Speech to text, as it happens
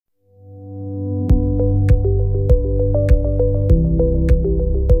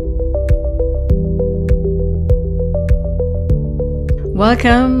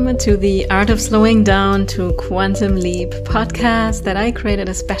Welcome to the Art of Slowing Down to Quantum Leap podcast that I created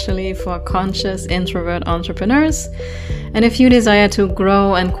especially for conscious introvert entrepreneurs. And if you desire to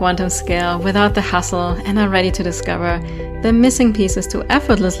grow and quantum scale without the hustle and are ready to discover the missing pieces to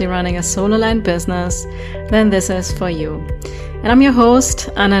effortlessly running a solo-aligned business, then this is for you. And I'm your host,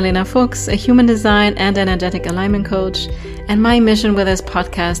 Annalena Fuchs, a human design and energetic alignment coach. And my mission with this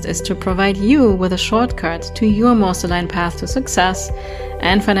podcast is to provide you with a shortcut to your most aligned path to success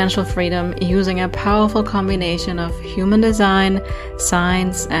and financial freedom using a powerful combination of human design,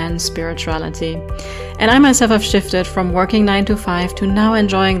 science, and spirituality. And I myself have shifted from working 9 to 5 to now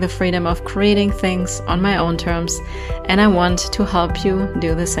enjoying the freedom of creating things on my own terms. And I want to help you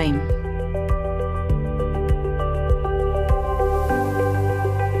do the same.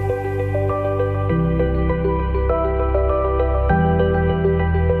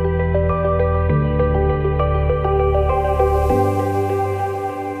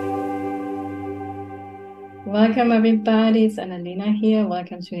 Welcome everybody, it's Annalena here.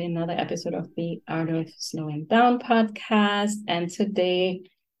 Welcome to another episode of the Art of Slowing Down podcast. And today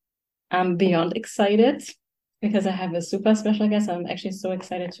I'm beyond excited because I have a super special guest. I'm actually so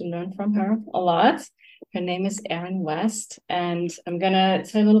excited to learn from her a lot. Her name is Erin West, and I'm gonna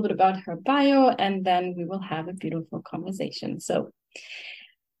tell you a little bit about her bio and then we will have a beautiful conversation. So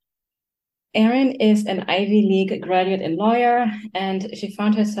Erin is an Ivy League graduate and lawyer, and she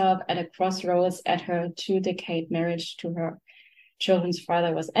found herself at a crossroads at her 2-decade marriage to her children's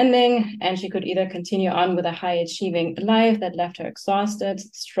father was ending, and she could either continue on with a high-achieving life that left her exhausted,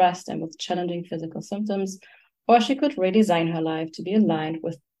 stressed, and with challenging physical symptoms, or she could redesign her life to be aligned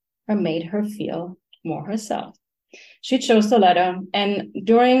with what made her feel more herself. She chose the latter, and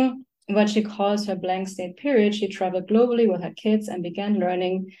during what she calls her blank state period, she traveled globally with her kids and began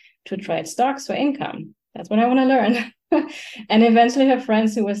learning to trade stocks for income. That's what I want to learn. And eventually her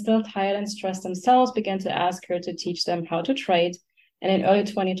friends who were still tired and stressed themselves began to ask her to teach them how to trade. And in early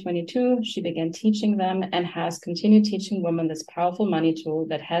 2022, she began teaching them and has continued teaching women this powerful money tool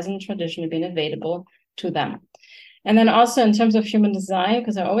that hasn't traditionally been available to them. And then also in terms of human design,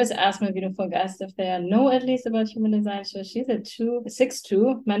 because I always ask my beautiful guests if they know at least about human design. So she's a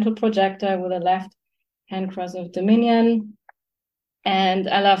 6'2" mental projector with a left hand cross of Dominion. And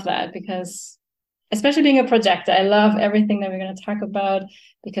I love that because, especially being a projector, I love everything that we're going to talk about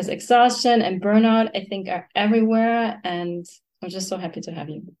because exhaustion and burnout, I think, are everywhere. And I'm just so happy to have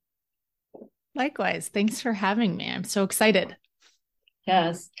you. Likewise. Thanks for having me. I'm so excited.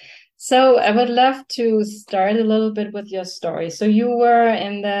 Yes. So I would love to start a little bit with your story. So you were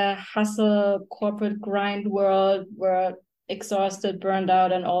in the hustle, corporate grind world, were exhausted, burned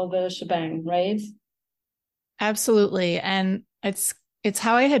out, and all the shebang, right? Absolutely. And it's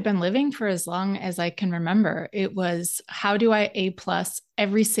how I had been living for as long as I can remember. It was, how do I A+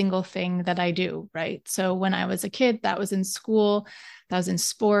 every single thing that I do, right? So when I was a kid, that was in school, that was in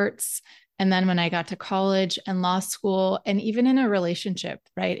sports. And then when I got to college and law school, and even in a relationship,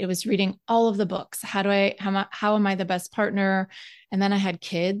 right? It was reading all of the books. How am I the best partner? And then I had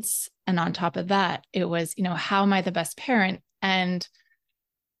kids. And on top of that, it was, how am I the best parent? And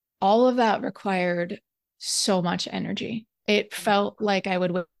all of that required so much energy. It felt like I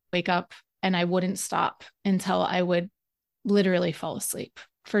would wake up and I wouldn't stop until I would literally fall asleep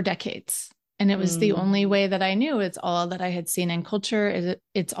for decades. And it was the only way that I knew. It's all that I had seen in culture.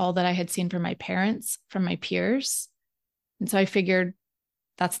 It's all that I had seen from my parents, from my peers. And so I figured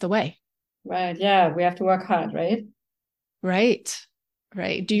that's the way. Right. Yeah. We have to work hard, right? Right.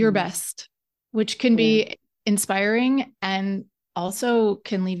 Do your best, which can be inspiring and also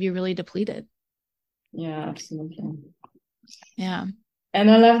can leave you really depleted. Yeah, absolutely. Yeah.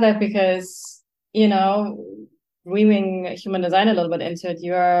 And I love that because, weaving human design a little bit into it,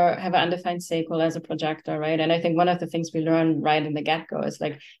 you have an undefined sacral as a projector, right? And I think one of the things we learn right in the get-go is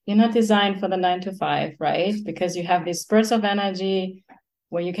like, you're not designed for the 9 to 5, right? Because you have these spurts of energy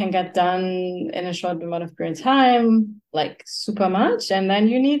where you can get done in a short amount of period of time, like super much. And then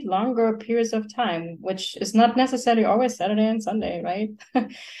you need longer periods of time, which is not necessarily always Saturday and Sunday, right?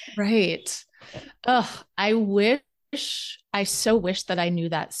 Right. I so wish that I knew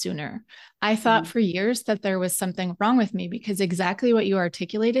that sooner. I thought for years that there was something wrong with me because exactly what you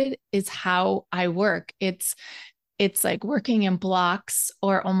articulated is how I work. It's like working in blocks,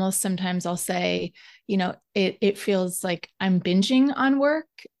 or almost sometimes I'll say, it feels like I'm binging on work.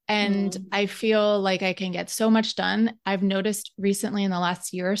 And I feel like I can get so much done. I've noticed recently in the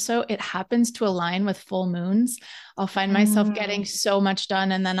last year or so, it happens to align with full moons. I'll find myself getting so much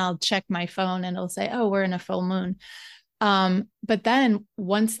done, and then I'll check my phone and it'll say, oh, we're in a full moon. But then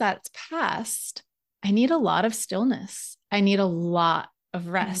once that's passed, I need a lot of stillness. I need a lot of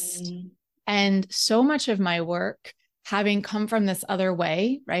rest. And so much of my work, having come from this other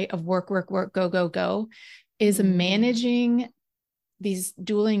way, right, of work, work, work, go, go, go, is managing these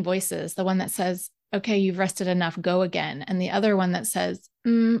dueling voices. The one that says, okay, you've rested enough, go again. And the other one that says,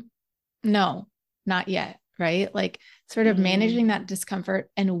 no, not yet, right? Like sort of managing that discomfort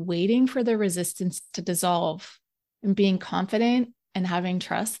and waiting for the resistance to dissolve and being confident and having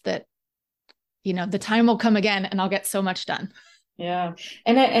trust that, you know, the time will come again and I'll get so much done. Yeah.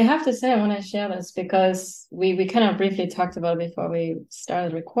 And I have to say, I want to share this because we kind of briefly talked about it before we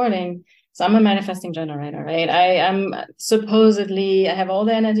started recording. So I'm a manifesting generator, right? I am supposedly, I have all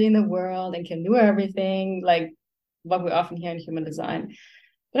the energy in the world and can do everything, like what we often hear in human design.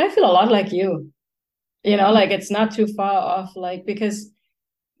 But I feel a lot like you, you know, like it's not too far off, like, because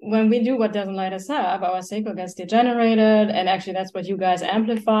when we do what doesn't light us up, our sacral gets degenerated. And actually, that's what you guys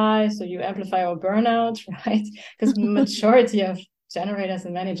amplify. So you amplify our burnout, right? Because majority of generators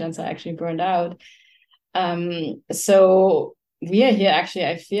and many gens are actually burned out. So we are here actually,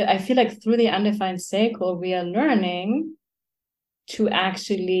 I feel like through the undefined sacral, we are learning to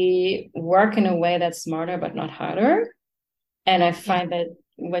actually work in a way that's smarter but not harder. And I find that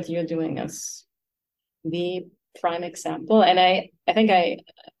what you're doing is the prime example. And I think I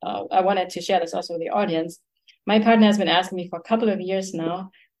wanted to share this also with the audience. My partner has been asking me for a couple of years now,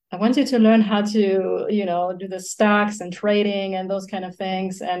 I want you to learn how to, you know, do the stocks and trading and those kind of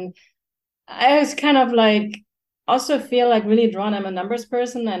things. And I was kind of like, also feel like really drawn. I'm a numbers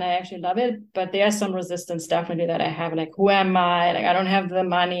person and I actually love it, but there's some resistance definitely that I have. Like, who am I? Like, I don't have the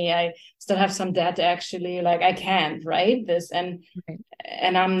money. I still have some debt actually. Like, I can't, right? And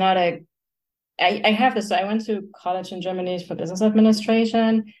I'm not I have this. So I went to college in Germany for business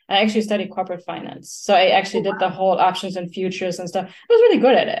administration. I actually studied corporate finance. So I actually did the whole options and futures and stuff. I was really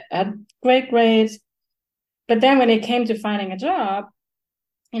good at it. I had great grades. But then when it came to finding a job,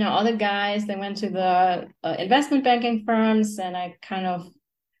 you know, all the guys, they went to the investment banking firms and I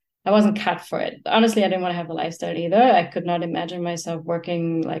wasn't cut for it. Honestly, I didn't want to have a lifestyle either. I could not imagine myself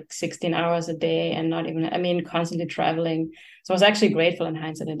working like 16 hours a day and not even, I mean, constantly traveling. So I was actually grateful in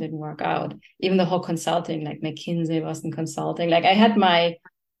hindsight it didn't work out. Even the whole consulting, like McKinsey wasn't consulting. Like I had my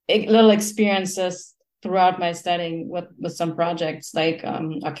little experiences throughout my studying with some projects, like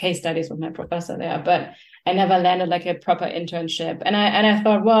or case studies with my professor there, but I never landed like a proper internship. And I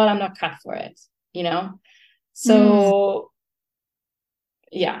thought, well, I'm not cut for it, you know? So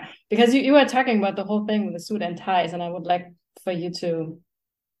yeah, because you were talking about the whole thing with the suit and ties, and I would like for you to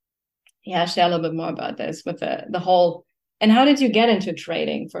share a little bit more about this with the whole, and how did you get into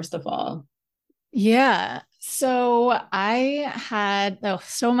trading, first of all? Yeah. So I had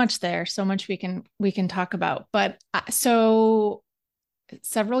so much there, so much we can talk about. But so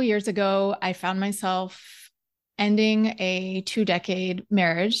several years ago, I found myself ending a 2-decade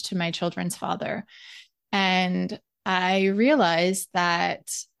marriage to my children's father. And I realized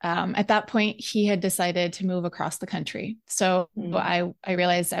that at that point, he had decided to move across the country. So I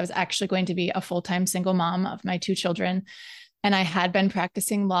realized I was actually going to be a full-time single mom of my 2 children. And I had been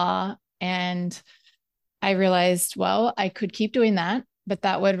practicing law. And I realized, well, I could keep doing that, but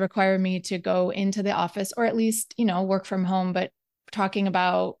that would require me to go into the office or at least, you know, work from home, but talking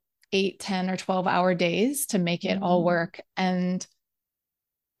about 8, 10, or 12-hour days to make it all work. And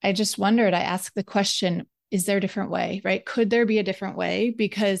I just wondered, I asked the question, is there a different way, right? Could there be a different way?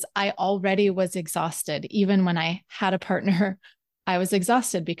 Because I already was exhausted. Even when I had a partner, I was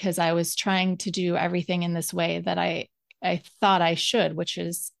exhausted because I was trying to do everything in this way that I thought I should, which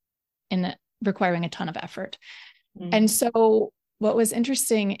is in requiring a ton of effort. And so what was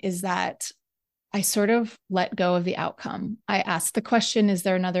interesting is that I sort of let go of the outcome. I asked the question, is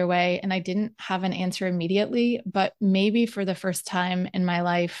there another way? And I didn't have an answer immediately, but maybe for the first time in my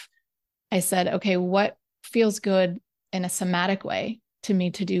life, I said, okay, what feels good in a somatic way to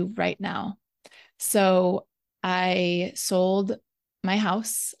me to do right now? So I sold my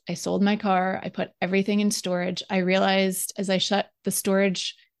house. I sold my car. I put everything in storage. I realized as I shut the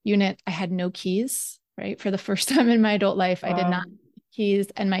storage unit, I had no keys, right? For the first time in my adult life, I did not have keys.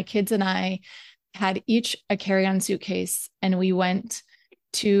 And my kids and I had each a carry-on suitcase, and we went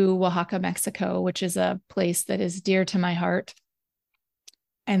to Oaxaca, Mexico, which is a place that is dear to my heart.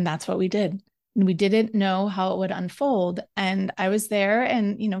 And that's what we did. And we didn't know how it would unfold. And I was there,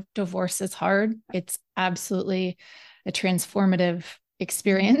 and, you know, divorce is hard. It's absolutely a transformative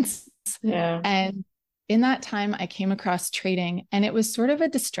experience. Yeah. And in that time, I came across trading, and it was sort of a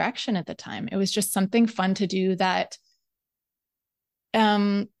distraction at the time. It was just something fun to do that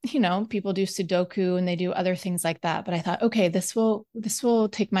People do Sudoku and they do other things like that. But I thought, okay, this will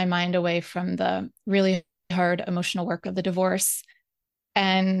take my mind away from the really hard emotional work of the divorce.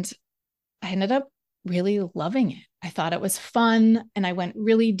 And I ended up really loving it. I thought it was fun and I went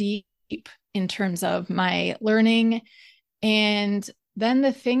really deep in terms of my learning. And then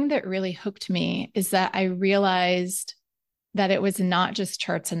the thing that really hooked me is that I realized that it was not just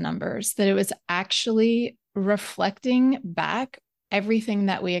charts and numbers, that it was actually reflecting back everything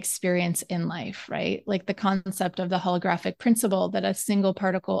that we experience in life, right? Like the concept of the holographic principle that a single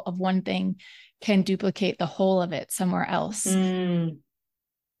particle of one thing can duplicate the whole of it somewhere else. Mm.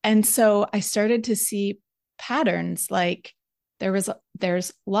 And so I started to see patterns like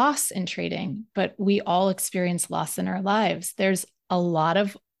there's loss in trading, but we all experience loss in our lives. There's a lot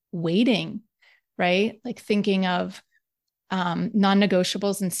of waiting, right? Like thinking of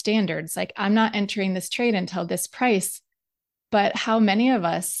non-negotiables and standards. Like I'm not entering this trade until this price. But how many of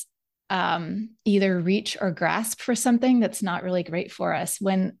us either reach or grasp for something that's not really great for us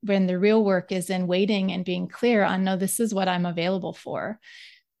when the real work is in waiting and being clear on, no, this is what I'm available for.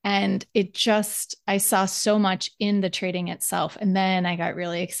 And I saw so much in the trading itself. And then I got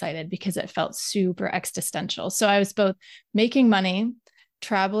really excited because it felt super existential. So I was both making money,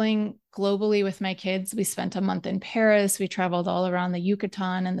 traveling globally with my kids. We spent a month in Paris. We traveled all around the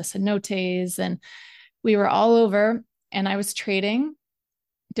Yucatan and the cenotes, and we were all over. And I was trading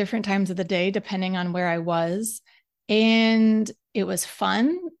different times of the day, depending on where I was. And it was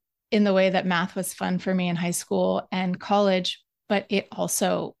fun in the way that math was fun for me in high school and college, but it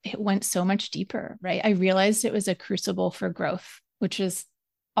went so much deeper, right? I realized it was a crucible for growth, which is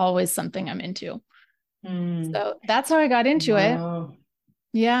always something I'm into. So that's how I got into it.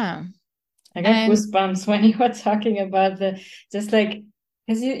 Yeah. I got goosebumps when you were talking about just like,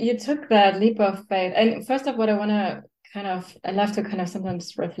 because you took that leap of faith. And first of all, I love to kind of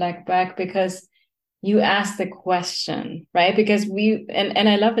sometimes reflect back because you asked the question, right? Because and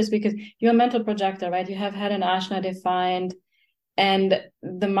I love this because you're a mental projector, right? You have had an ashna defined, and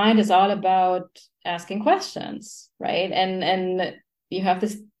the mind is all about asking questions, right? And you have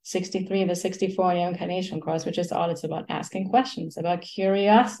this 63, the 64 in your incarnation course, which is all it's about, asking questions, about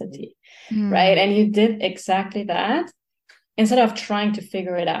curiosity, right? And you did exactly that instead of trying to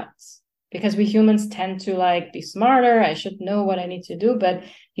figure it out. Because we humans tend to like be smarter. I should know what I need to do, but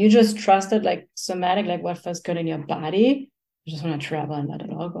you just trusted like somatic, like what feels good in your body. You just want to travel and let it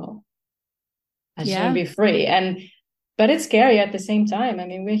all go. I just want to be free. But it's scary at the same time. I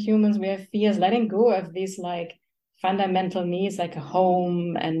mean, we're humans, we have fears. Letting go of these like fundamental needs, like a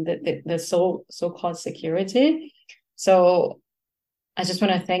home and the so-called security. So I just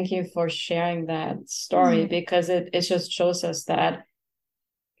want to thank you for sharing that story because it just shows us that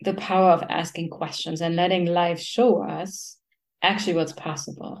the power of asking questions and letting life show us actually what's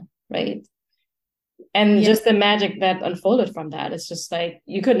possible, right? And just the magic that unfolded from that. It's just like,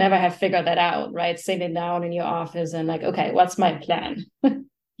 you could never have figured that out, right? Sitting down in your office and like, okay, what's my plan?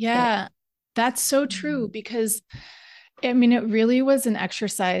 Yeah, that's so true because I mean, it really was an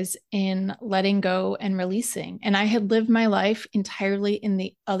exercise in letting go and releasing. And I had lived my life entirely in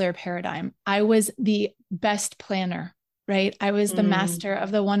the other paradigm. I was the best planner, right? I was the master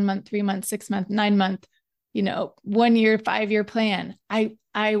of the 1 month, 3 month, 6 month, 9 month, 1 year, 5 year plan.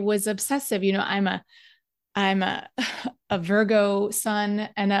 I was obsessive. I'm a a Virgo sun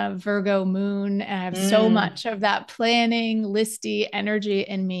and a Virgo moon, and I have so much of that planning, listy energy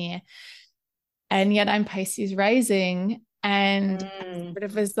in me. And yet I'm Pisces rising. And sort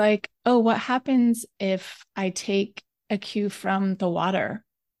of was like, oh, what happens if I take a cue from the water,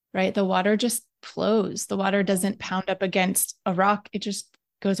 right? The water just flows. The water doesn't pound up against a rock. It just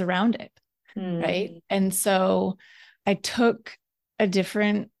goes around it. Right. And so I took a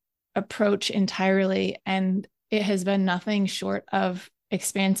different approach entirely, and it has been nothing short of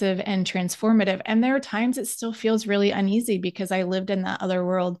expansive and transformative. And there are times it still feels really uneasy because I lived in that other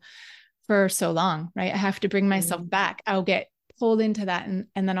world for so long, right? I have to bring myself back. I'll get pulled into that and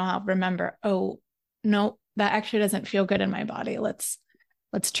then I'll remember, oh, no, that actually doesn't feel good in my body. Let's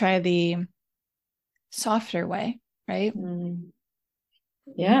try the softer way, right?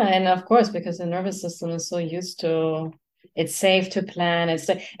 Yeah, and of course, because the nervous system is so used to, it's safe to plan.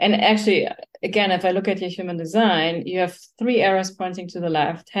 And actually, again, if I look at your human design, you have 3 arrows pointing to the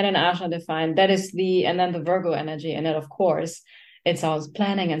left, head and ashna defined. That is and then the Virgo energy. And then, of course, it's all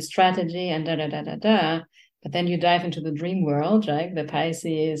planning and strategy and da da da da da. But then you dive into the dream world, right? The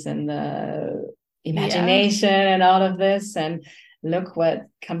Pisces and the imagination and all of this, and look what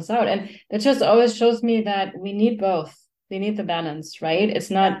comes out. And that just always shows me that we need both. We need the balance, right? It's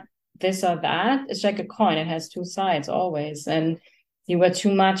not this or that. It's like a coin. It has 2 sides always. And you were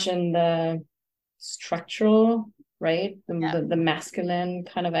too much in the structural, right? Yeah. The masculine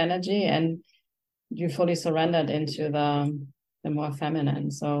kind of energy, and you fully surrendered into the more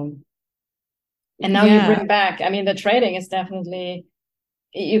feminine. So, and now you Yeah. bring back, I mean, the trading is definitely,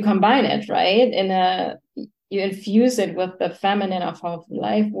 you combine it, right? You infuse it with the feminine of how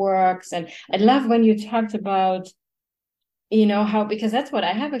life works. And I love when you talked about, how, because that's what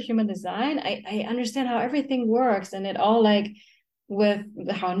I have, a human design. I understand how everything works, and it all like with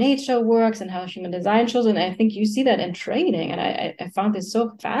how nature works and how human design shows. And I think you see that in training. And I found this so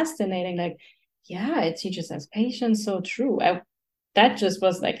fascinating. Like, yeah, it teaches us patience. So true. That just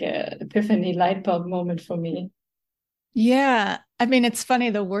was like a epiphany light bulb moment for me. Yeah. I mean, it's funny,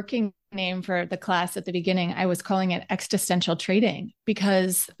 the working name for the class at the beginning, I was calling it existential trading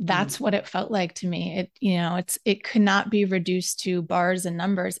because that's what it felt like to me. It could not be reduced to bars and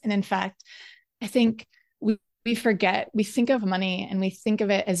numbers. And in fact, I think we forget, we think of money and we think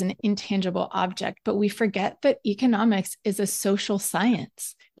of it as an intangible object, but we forget that economics is a social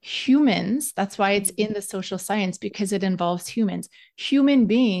science. Humans, that's why it's in the social science, because it involves humans, human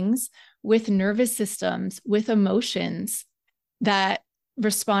beings with nervous systems, with emotions that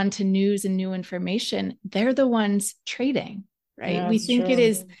respond to news and new information. They're the ones trading, right? Yeah, We it's think it true.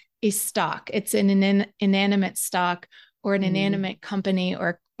 is a stock, it's an inanimate stock or an inanimate company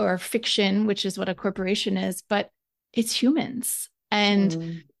or fiction, which is what a corporation is, but it's humans. And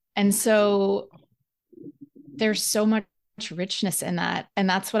so there's so much richness in that, and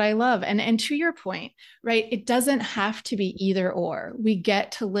that's what I love. And to your point, right, it doesn't have to be either or. We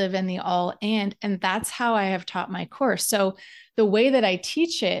get to live in the all, and that's how I have taught my course. So the way that I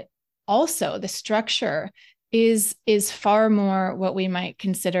teach it, also the structure is far more what we might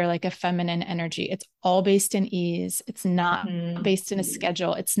consider like a feminine energy. It's all based in ease. It's not based in a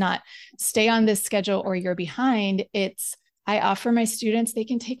schedule. It's not stay on this schedule or you're behind. It's I offer my students, they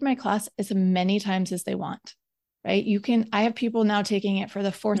can take my class as many times as they want, right? I have people now taking it for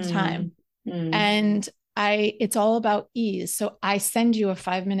the fourth time, and it's all about ease. So I send you a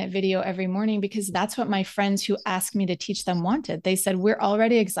 5-minute video every morning because that's what my friends who asked me to teach them wanted. They said, we're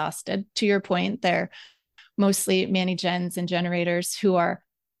already exhausted. To your point, they're mostly Manny Gens and generators who are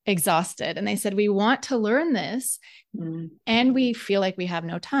exhausted. And they said, we want to learn this and we feel like we have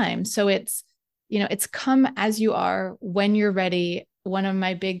no time. So it's come as you are when you're ready. One of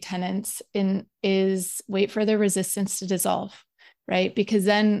my big tenets is wait for the resistance to dissolve, right? Because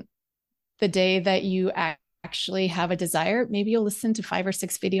then the day that you actually have a desire, maybe you'll listen to 5 or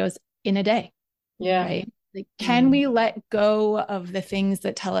 6 videos in a day. Yeah. Right. Like, can we let go of the things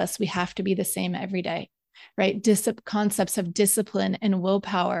that tell us we have to be the same every day? Right. Concepts of discipline and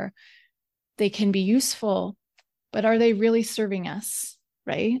willpower, they can be useful, but are they really serving us?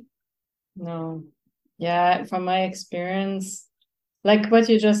 Right. No. Yeah. From my experience, like what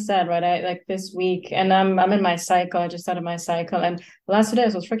you just said, right? I like this week, and I'm in my cycle. I just started my cycle, and the last 2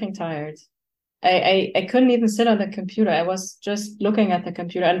 days I was freaking tired. I couldn't even sit on the computer. I was just looking at the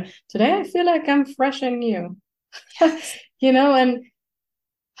computer, and today I feel like I'm fresh and new. Yes. And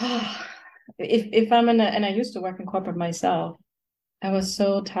if I'm and I used to work in corporate myself, I was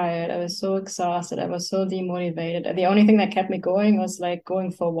so tired. I was so exhausted. I was so demotivated. The only thing that kept me going was like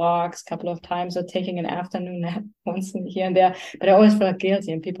going for walks a couple of times or taking an afternoon nap once here and there. But I always felt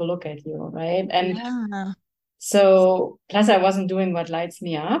guilty, and people look at you, right? And Yeah. so, plus I wasn't doing what lights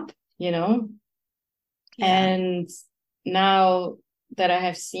me up, you know? Yeah. And now that I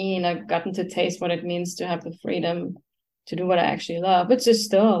have seen, I've gotten to taste what it means to have the freedom to do what I actually love, which is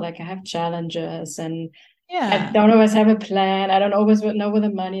still like I have challenges, and I Yeah. don't always have a plan. I don't always know where the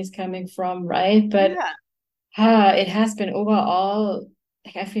money is coming from, right? But Yeah. it has been overall,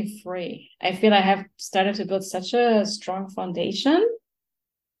 like I feel free. I feel I have started to build such a strong foundation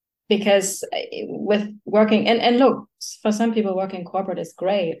because with working, and look, for some people working corporate is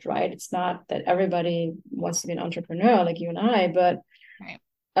great, right? It's not that everybody wants to be an entrepreneur like you and I, but Right.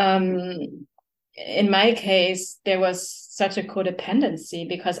 in my case, there was such a codependency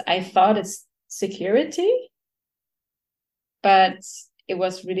because I thought it's security, but it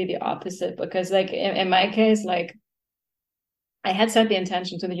was really the opposite. Because like in my case, like I had set the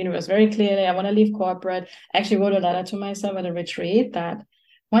intention to the universe very clearly. I want to leave corporate. I actually wrote a letter to myself at a retreat that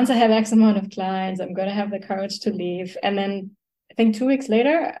once I have X amount of clients, I'm going to have the courage to leave. And then I think 2 weeks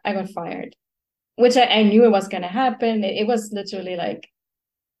later, I got fired, which I knew it was going to happen. It was literally like,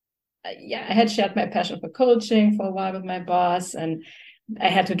 yeah, I had shared my passion for coaching for a while with my boss, and I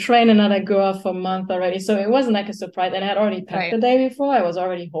had to train another girl for a month already. So it wasn't like a surprise. And I had already packed Right. the day before. I was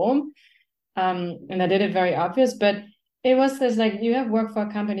already home. And I did it very obvious, but it was this like, you have worked for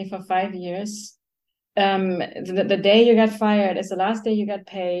a company for 5 years. the day you get fired is the last day you get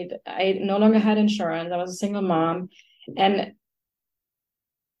paid. I no longer had insurance. I was a single mom, and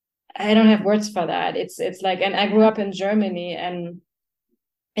I don't have words for that. It's like, and I grew up in Germany, and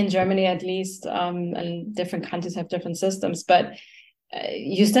in Germany at least, and different countries have different systems, but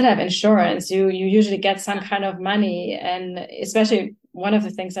you still have insurance. You usually get some kind of money, and especially one of the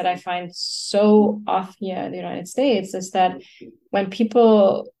things that I find so off here in the United States is that when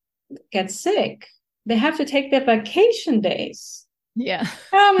people get sick, they have to take their vacation days. Yeah.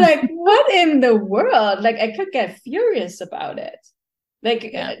 I'm like, what in the world? Like, I could get furious about it. Like,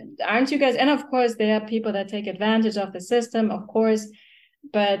 Yeah. aren't you guys? And of course, there are people that take advantage of the system, of course,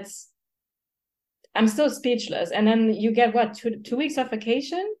 but I'm still speechless. And then you get what, 2 weeks of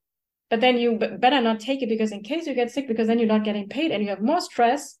vacation? But then you better not take it, because in case you get sick, because then you're not getting paid and you have more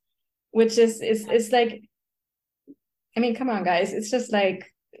stress, which is like, I mean, come on, guys. It's just like,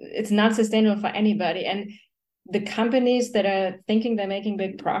 it's not sustainable for anybody. And the companies that are thinking they're making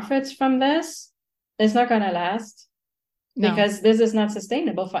big profits from this, it's not going to last, No. because this is not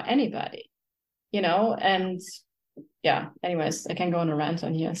sustainable for anybody, and yeah, anyways, I can go on a rant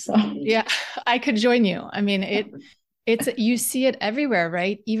on here. So Yeah, I could join you. I mean, it's you see it everywhere,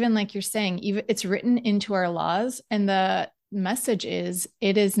 right? Even like you're saying, even it's written into our laws, and the message is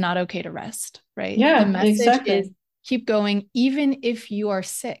it is not okay to rest, right? The yeah, message exactly. is keep going, even if you are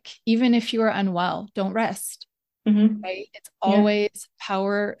sick, even if you are unwell, don't rest. Mm-hmm. Right? It's Yeah. always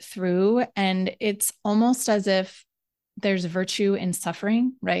power through, and it's almost as if there's virtue in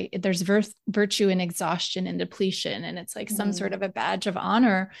suffering, right? There's virtue in exhaustion and depletion, and it's like some sort of a badge of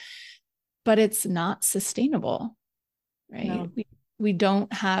honor, but it's not sustainable, right? No, We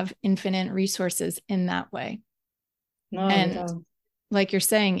don't have infinite resources in that way. no, we And don't. like you're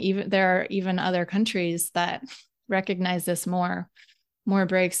saying, even there are even other countries that recognize this more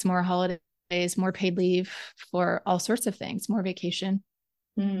breaks, more holidays, more paid leave for all sorts of things, more vacation,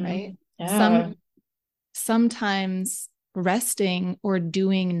 right? Yeah. Sometimes resting or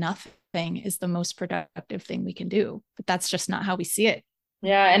doing nothing is the most productive thing we can do, but that's just not how we see it.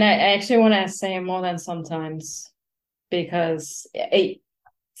 Yeah, and I actually want to say more than sometimes, because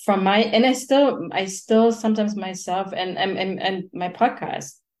from my, and I still sometimes myself, and my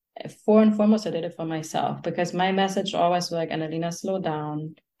podcast, for and foremost, I did it for myself, because my message always was like, Annalena, slow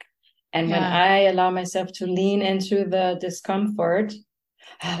down. And when Yeah. I allow myself to lean into the discomfort,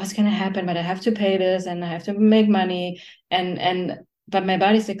 what's going to happen? But I have to pay this, and I have to make money, but my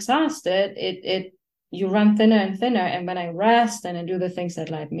body's exhausted. You run thinner and thinner. And when I rest and I do the things that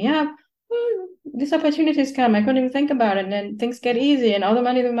light me up, well, these opportunities come. I couldn't even think about it. And then things get easy, and all the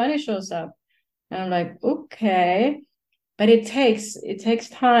money shows up. And I'm like, okay. But it takes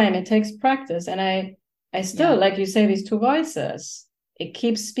time, it takes practice. And I still, Yeah. like you say, these two voices, it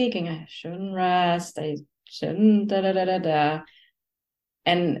keeps speaking. I shouldn't rest. I shouldn't da da da da da.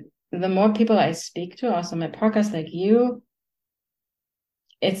 And the more people I speak to, also my podcast, like you,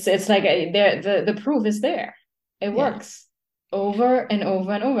 it's like the proof is there. It Yeah. works over and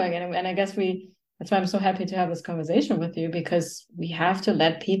over and over again. And I guess that's why I'm so happy to have this conversation with you, because we have to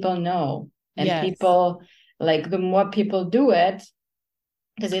let people know. And Yes. people, like, the more people do it,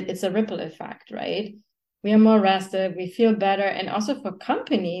 because it's a ripple effect, right? We are more rested, we feel better. And also for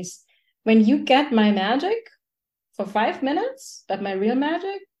companies, when you get my magic for 5 minutes, but my real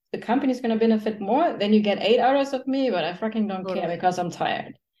magic, the company's going to benefit more than you get 8 hours of me, but I fucking don't care, Totally. because I'm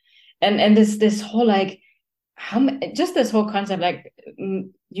tired. And this whole, like, just this whole concept, like,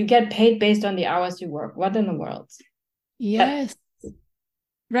 you get paid based on the hours you work. What in the world? But Yes.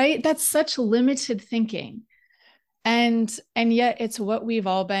 Right. That's such limited thinking. And yet it's what we've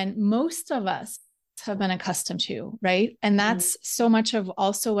all been, most of us have been accustomed to, right? And that's so much of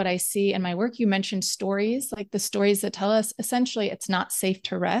also what I see in my work. You mentioned stories, like the stories that tell us essentially it's not safe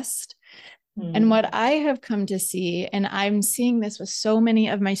to rest. And what I have come to see, and I'm seeing this with so many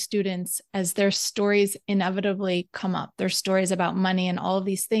of my students, as their stories inevitably come up, their stories about money and all of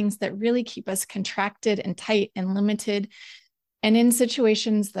these things that really keep us contracted and tight and limited and in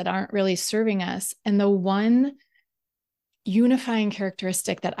situations that aren't really serving us. And the one unifying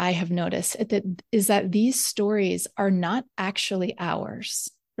characteristic that I have noticed is that these stories are not actually ours,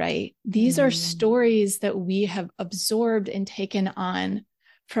 right? These are stories that we have absorbed and taken on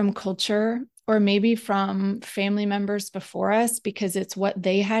from culture, or maybe from family members before us, because it's what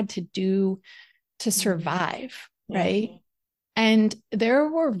they had to do to survive, right? And there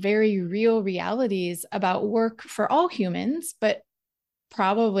were very real realities about work for all humans, but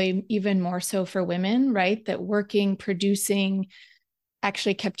probably even more so for women, right? That working, producing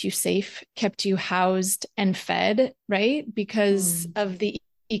actually kept you safe, kept you housed and fed, right? Because of the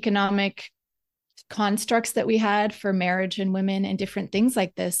economic constructs that we had for marriage and women and different things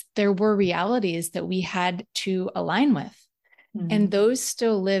like this, there were realities that we had to align with. And those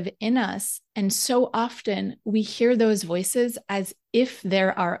still live in us. And so often we hear those voices as if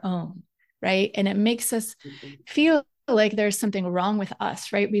they're our own, right? And it makes us feel like there's something wrong with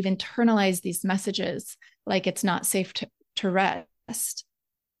us, right? We've internalized these messages like it's not safe to rest.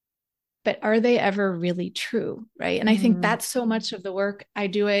 But are they ever really true, right? And I think that's so much of the work. I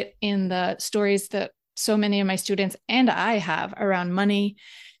do it in the stories that so many of my students and I have around money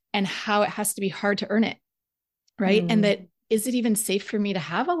and how it has to be hard to earn it, right? And that, is it even safe for me to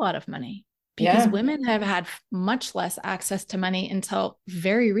have a lot of money? Because women have had much less access to money until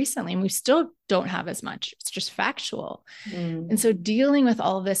very recently, and we still don't have as much. It's just factual. And so dealing with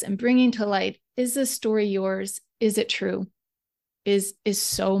all of this and bringing to light, is this story yours? Is it true? Is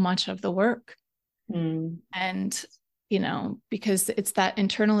so much of the work. And, you know, because it's that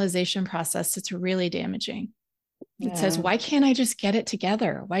internalization process that's really damaging. It says, why can't I just get it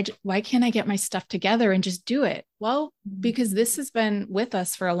together? Why can't I get my stuff together and just do it? Well, because this has been with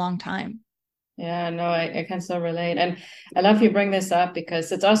us for a long time. Yeah, no, I can so relate. And I love you bring this up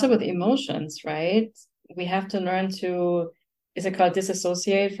because it's also with emotions, right? We have to learn to, is it called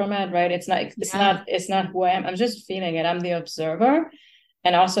disassociate from it, right? It's not who I am. I'm just feeling it. I'm the observer.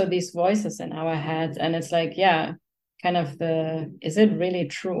 And also these voices in our heads. And it's like, yeah, kind of is it really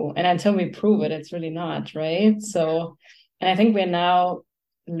true? And until we prove it, it's really not, right? So, and I think we're now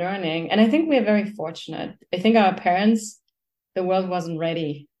learning, and I think we're very fortunate. I think our parents, the world wasn't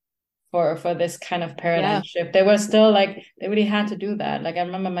ready for this kind of paradigm shift. They were still like, they really had to do that. Like I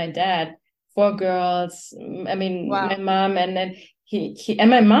remember my dad, 4 girls. I mean, my mom, and then he and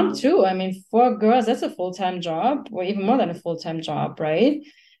my mom too. I mean, 4 girls, that's a full-time job, or even more than a full-time job, right?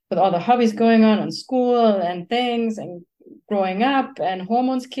 With all the hobbies going on school and things and growing up and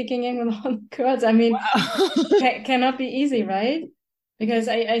hormones kicking in with all the girls. I mean, cannot be easy, right? Because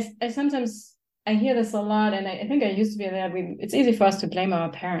I sometimes I hear this a lot, and I think I used to be there. It's easy for us to blame our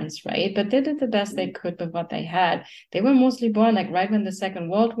parents, right? But they did the best they could with what they had. They were mostly born like right when the Second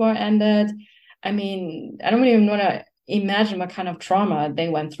World War ended. I mean, I don't even want to imagine what kind of trauma they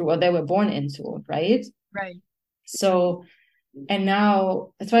went through or they were born into, right? Right. So, and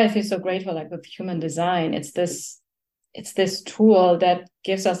now that's why I feel so grateful, like with human design, it's this tool that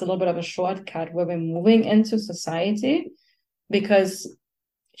gives us a little bit of a shortcut where we're moving into society, because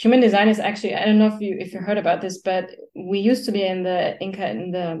human design is actually, I don't know if you heard about this, but we used to be in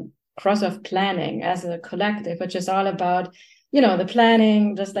the cross of planning as a collective, which is all about, the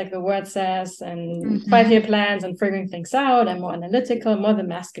planning, just like the word says, and 5-year plans and figuring things out, and more analytical, more the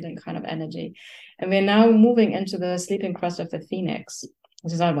masculine kind of energy. And we're now moving into the sleeping cross of the Phoenix,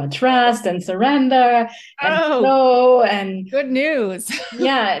 which is all about trust and surrender and flow and good news.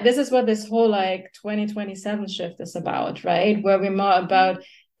 Yeah, this is what this whole like 2027 shift is about, right? Where we're more about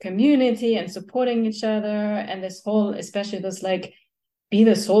community and supporting each other, and this whole, especially this like be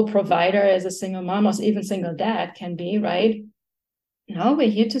the sole provider as a single mom or even single dad can be, right? No, we're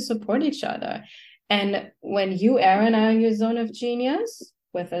here to support each other. And when you, Erin, are in your zone of genius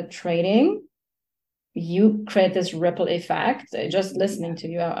with a trading, you create this ripple effect. Just listening to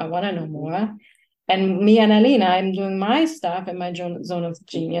you, I want to know more. And me and Alina, I'm doing my stuff in my zone of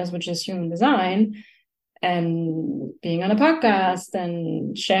genius, which is human design, and being on a podcast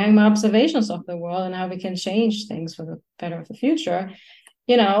and sharing my observations of the world and how we can change things for the better of the future.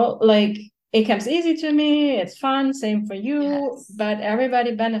 Like it comes easy to me. It's fun. Same for you, but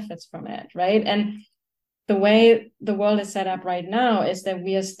everybody benefits from it, right? And the way the world is set up right now is that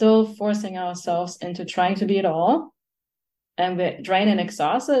we are still forcing ourselves into trying to be it all, and we're drained and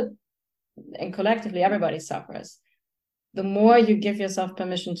exhausted, and collectively everybody suffers. The more you give yourself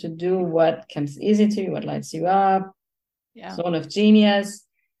permission to do what comes easy to you, what lights you up, zone of genius,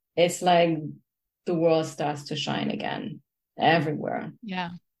 it's like the world starts to shine again everywhere.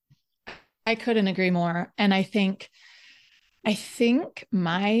 Yeah, I couldn't agree more. And I think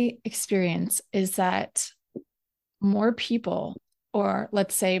my experience is that more people, or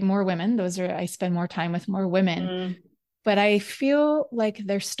let's say more women, I spend more time with more women, but I feel like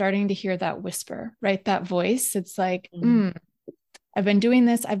they're starting to hear that whisper, right? That voice. It's like, I've been doing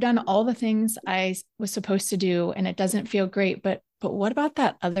this. I've done all the things I was supposed to do, and it doesn't feel great. But what about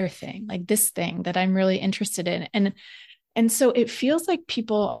that other thing, like this thing that I'm really interested in? And so it feels like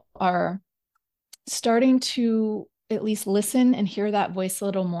people are starting to at least listen and hear that voice a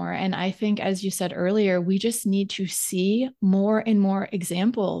little more. And I think, as you said earlier, we just need to see more and more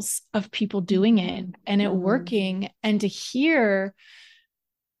examples of people doing it and it working, and to hear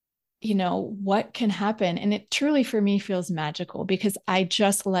what can happen. And it truly for me feels magical because I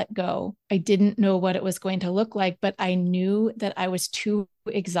just let go. I didn't know what it was going to look like, but I knew that I was too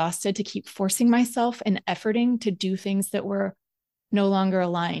exhausted to keep forcing myself and efforting to do things that were no longer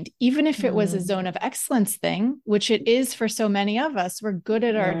aligned, even if it was a zone of excellence thing, which it is for so many of us. We're good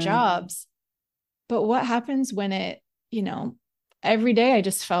at our jobs. But what happens when every day I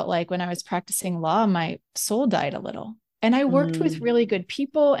just felt like when I was practicing law, my soul died a little. And I worked with really good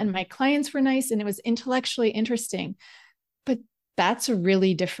people and my clients were nice and it was intellectually interesting. But that's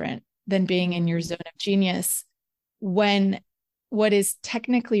really different than being in your zone of genius when what is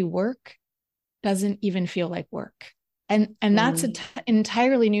technically work doesn't even feel like work. And that's an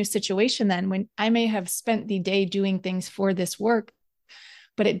entirely new situation then, when I may have spent the day doing things for this work,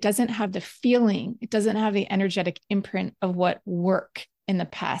 but it doesn't have the feeling, it doesn't have the energetic imprint of what work in the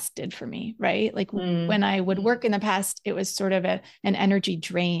past did for me, right? Like when I would work in the past, it was sort of an energy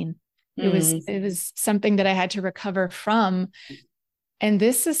drain. It was something that I had to recover from. And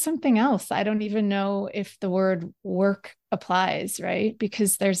this is something else. I don't even know if the word work applies, right?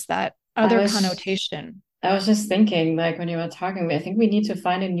 Because there's that other connotation. I was just thinking, like when you were talking, I think we need to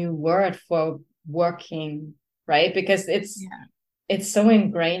find a new word for working, right? Because it's so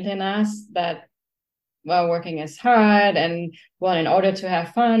ingrained in us that, well, working is hard, and well, in order to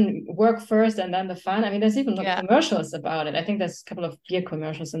have fun, work first and then the fun. I mean, there's even commercials about it. I think there's a couple of beer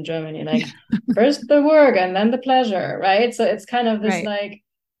commercials in Germany, like first the work and then the pleasure, right? So it's kind of this like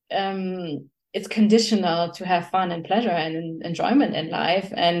it's conditional to have fun and pleasure and enjoyment in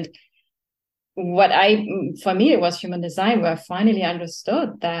life. And for me, it was human design, where I finally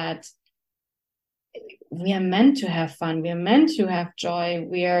understood that we are meant to have fun. We are meant to have joy.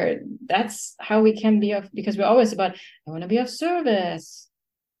 That's how we can be because we're always about, I want to be of service.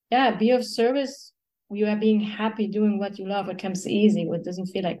 Yeah, be of service. You are being happy doing what you love. What comes easy, what doesn't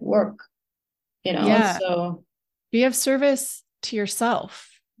feel like work, so be of service to yourself.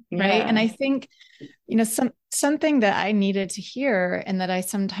 Right. And I think, something that I needed to hear and that I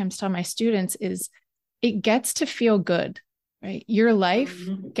sometimes tell my students is it gets to feel good. Right? Your life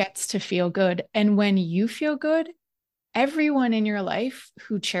gets to feel good. And when you feel good, everyone in your life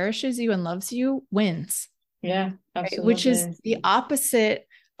who cherishes you and loves you wins. Yeah, absolutely. Right? Which is the opposite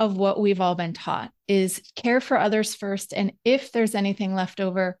of what we've all been taught, is care for others first. And if there's anything left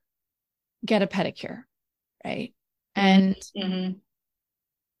over, get a pedicure. Right. And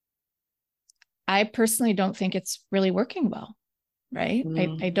I personally don't think it's really working well. Right.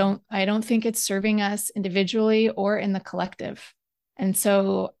 I don't think it's serving us individually or in the collective. And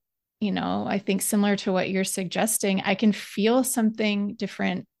so, I think similar to what you're suggesting, I can feel something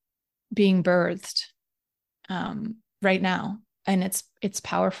different being birthed right now. And it's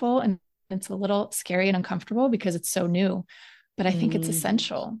powerful and it's a little scary and uncomfortable because it's so new, but I think it's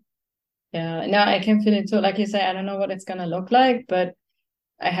essential. Yeah, no, I can feel it too. Like you say, I don't know what it's going to look like, but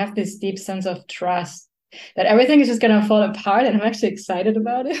I have this deep sense of trust that everything is just going to fall apart, and I'm actually excited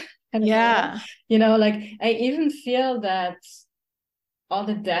about it. Like I even feel that all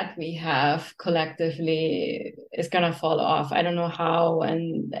the debt we have collectively is going to fall off. I don't know how,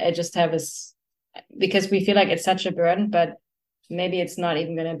 and I just have this, because we feel like it's such a burden, but maybe it's not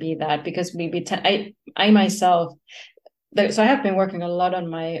even going to be that, because I myself, so I have been working a lot on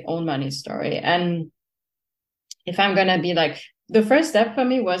my own money story, and if I'm going to be like, the first step for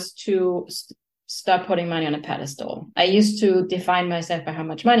me was to stop putting money on a pedestal. I used to define myself by how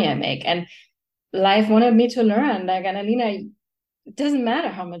much money I make, and life wanted me to learn, like, Annalena, it doesn't matter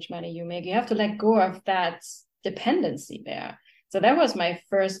how much money you make. You have to let go of that dependency there. So that was my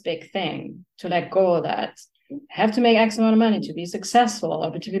first big thing, to let go of that. I have to make X amount of money to be successful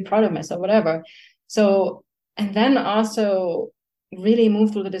or to be proud of myself, whatever. So, and then also really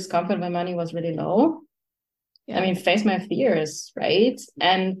move through the discomfort when money was really low. Yeah. I mean, face my fears, right?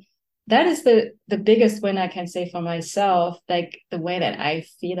 And that is the biggest win I can say for myself. Like, the way that I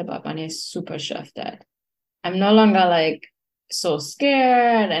feel about money is super shifted. I'm no longer like so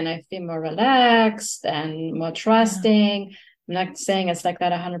scared, and I feel more relaxed and more trusting. Yeah. I'm not saying it's like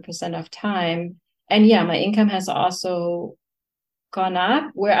that 100% of time. And yeah, my income has also gone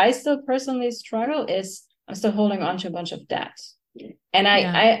up. Where I still personally struggle is I'm still holding on to a bunch of debt. And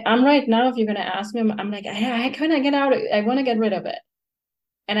I'm right now, if you're going to ask me, I'm like, I kind of get out. I want to get rid of it.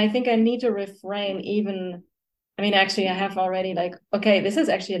 And I think I need to reframe even. I mean, actually, I have already like, okay, this has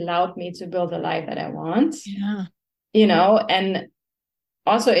actually allowed me to build the life that I want. Yeah. And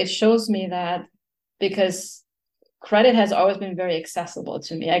also it shows me that, because credit has always been very accessible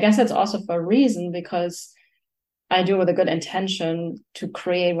to me. I guess that's also for a reason, because I do with a good intention to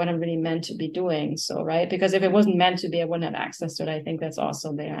create what I'm really meant to be doing. So, right. Because if it wasn't meant to be, I wouldn't have access to it. I think that's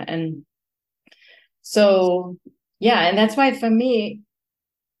also there. And so, yeah. And that's why for me,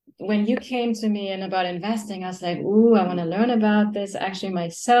 when you came to me and about investing, I was like, ooh, I want to learn about this actually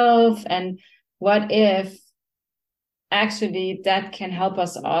myself. And what if actually that can help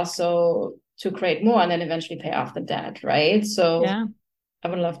us also to create more and then eventually pay off the debt, right? So Yeah. I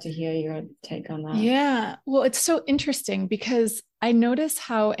would love to hear your take on that. Yeah. Well, it's so interesting because I notice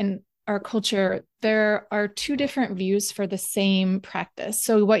how in our culture, there are two different views for the same practice.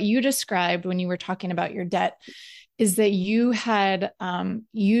 So, what you described when you were talking about your debt is that you had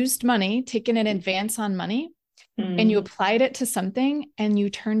used money, taken an advance on money, and you applied it to something and you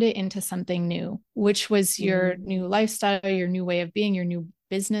turned it into something new, which was your new lifestyle, your new way of being, your new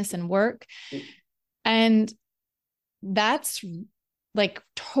business and work. And that's like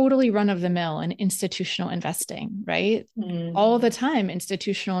totally run of the mill in institutional investing, right? All the time,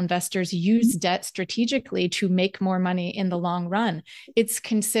 institutional investors use debt strategically to make more money in the long run. It's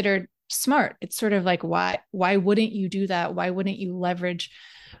considered smart. It's sort of like, why wouldn't you do that? Why wouldn't you leverage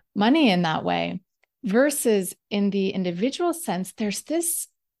money in that way? Versus in the individual sense, there's this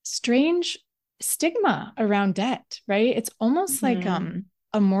strange stigma around debt, right? It's almost like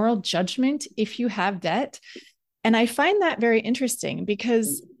a moral judgment if you have debt. And I find that very interesting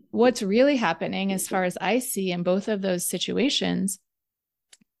because what's really happening, as far as I see in both of those situations,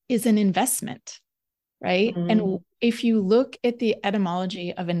 is an investment, right? And if you look at the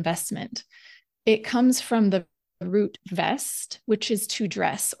etymology of investment, it comes from the root vest, which is to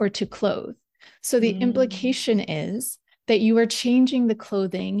dress or to clothe. So the implication is that you are changing the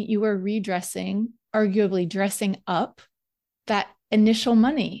clothing, you are redressing, arguably dressing up that initial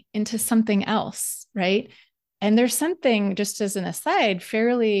money into something else, right? And there's something, just as an aside,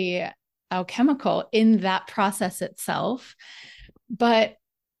 fairly alchemical in that process itself. But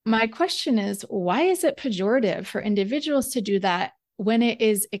my question is, why is it pejorative for individuals to do that when it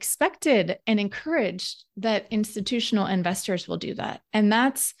is expected and encouraged that institutional investors will do that? And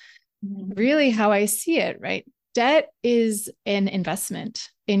that's really how I see it, right? Debt is an investment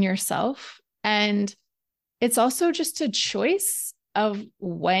in yourself. And it's also just a choice of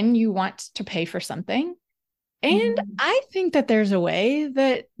when you want to pay for something. And I think that there's a way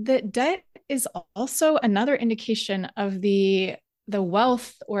that debt is also another indication of the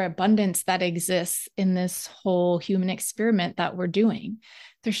wealth or abundance that exists in this whole human experiment that we're doing.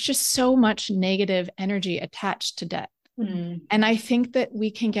 There's just so much negative energy attached to debt. And I think that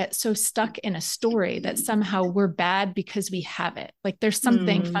we can get so stuck in a story that somehow we're bad because we have it. Like there's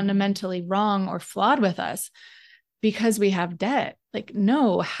something fundamentally wrong or flawed with us because we have debt. Like,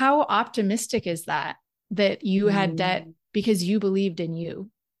 no, how optimistic is that you had debt because you believed in you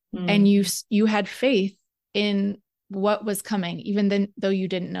and you had faith in what was coming, even then, though you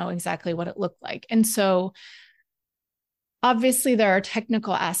didn't know exactly what it looked like. And so obviously there are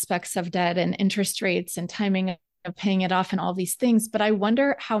technical aspects of debt and interest rates and timing of paying it off and all these things. But I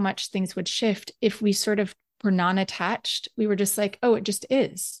wonder how much things would shift if we sort of were non-attached. We were just like, oh, it just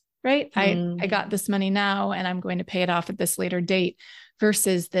is, right? I got this money now and I'm going to pay it off at this later date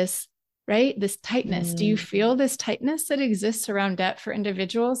versus this, right? This tightness. Do you feel this tightness that exists around debt for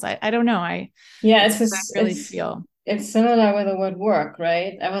individuals? I don't know. It's similar with the word work,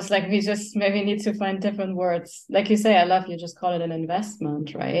 right? I was like, we just maybe need to find different words. Like you say, I love you just call it an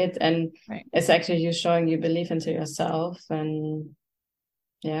investment, right? And it's actually you showing you belief into yourself. And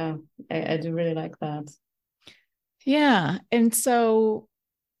yeah, I do really like that. Yeah. And so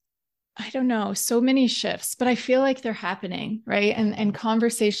I don't know, so many shifts, but I feel like they're happening, right? And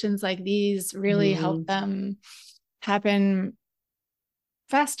conversations like these really help them happen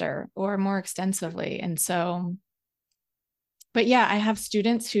faster or more extensively. And so, but yeah, I have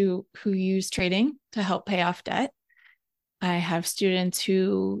students who use trading to help pay off debt. I have students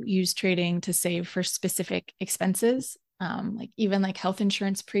who use trading to save for specific expenses, like even like health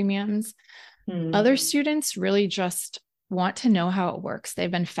insurance premiums. Other students really just want to know how it works.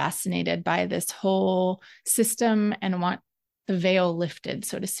 They've been fascinated by this whole system and want the veil lifted,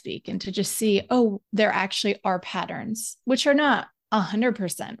 so to speak, and to just see, oh, there actually are patterns, which are not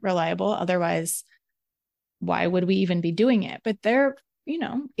 100% reliable. Otherwise, why would we even be doing it? But they're,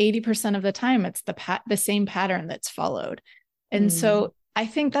 80% of the time, it's the same pattern that's followed. And so I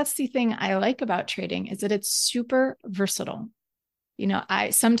think that's the thing I like about trading is that it's super versatile.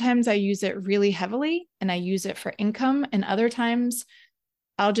 Sometimes I use it really heavily and I use it for income, and other times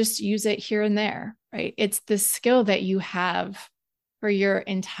I'll just use it here and there, right? It's the skill that you have for your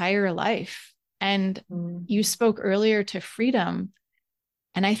entire life. And you spoke earlier to freedom.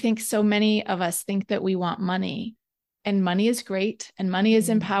 And I think so many of us think that we want money, and money is great, and money is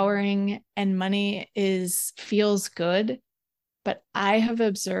empowering, and money feels good. But I have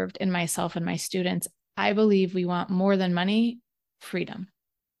observed in myself and my students, I believe we want more than money, freedom.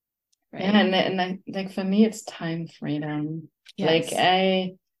 Right? Yeah, and I, like for me, it's time freedom. Yes.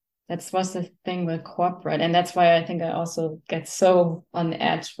 Like that was the thing with corporate, and that's why I think I also get so on the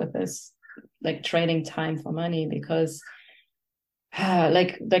edge with this, like trading time for money, because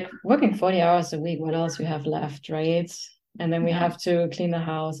like working 40 hours a week, what else you have left, right? And then we have to clean the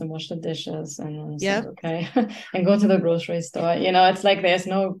house and wash the dishes, and it's like, okay, and go to the grocery store. It's like there's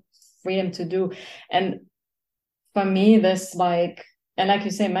no freedom to do. And for me, this like, and like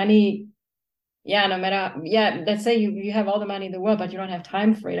you say, money, no matter, let's say you have all the money in the world, but you don't have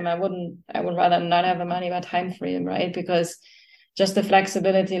time freedom. I would rather not have the money, but time freedom, right? Because just the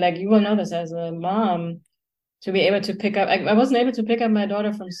flexibility, like you will know this as a mom, to be able to pick up, I wasn't able to pick up my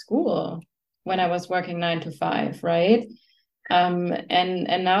daughter from school when I was working 9 to 5, right?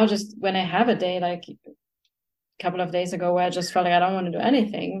 And now just when I have a day, like a couple of days ago, where I just felt like I don't want to do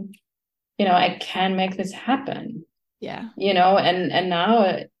anything, I can make this happen. Yeah. And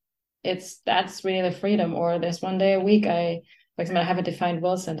now that's really the freedom. Or there's one day a week, for example, I have a defined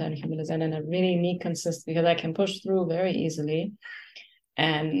will center in human design, and I really need consistency because I can push through very easily.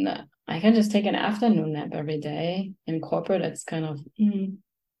 And I can just take an afternoon nap every day. In corporate, it's kind of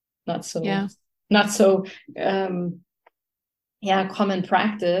not so common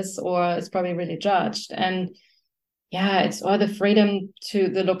practice, or it's probably really judged. And it's all the freedom to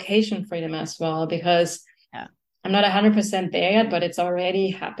the location freedom as well, because I'm not 100% there yet, but it's already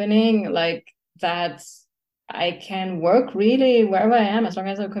happening, like that I can work really wherever I am, as long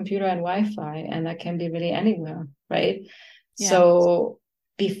as I have a computer and Wi-Fi, and that can be really anywhere, right? So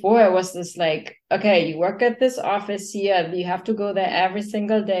before it was this like, okay, you work at this office here, you have to go there every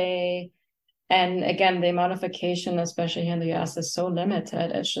single day. And again, the amount of vacation, especially here in the US, is so limited.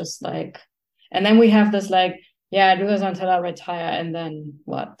 It's just like, and then we have this like, I do this until I retire, and then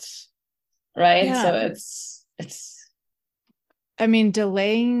what? Right? Yeah. So it's I mean,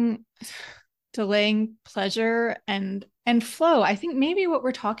 delaying pleasure and flow. I think maybe what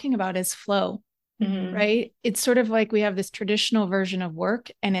we're talking about is flow. Right? It's sort of like we have this traditional version of work,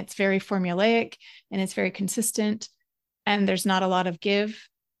 and it's very formulaic and it's very consistent, and there's not a lot of give,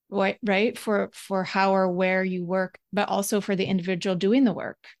 right? For how or where you work, but also for the individual doing the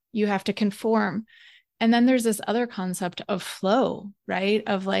work, you have to conform. And then there's this other concept of flow, right?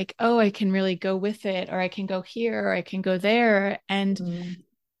 Of like, oh, I can really go with it, or I can go here, or I can go there. And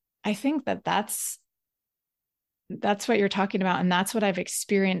I think that's what you're talking about. And that's what I've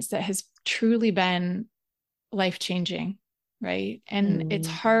experienced that has truly been life-changing, right? And it's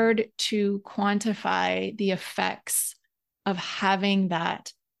hard to quantify the effects of having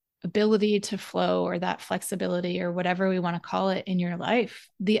that ability to flow, or that flexibility, or whatever we want to call it, in your life.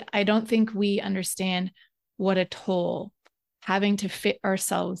 I don't think we understand what a toll having to fit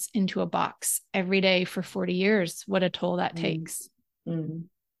ourselves into a box every day for 40 years, what a toll that takes.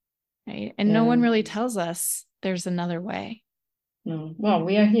 Right? And no one really tells us there's another way. No. Well,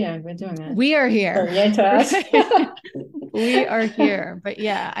 we are here. We're doing it. We are here. So yay to us. We are here. But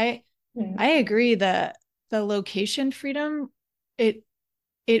I agree that the location freedom, it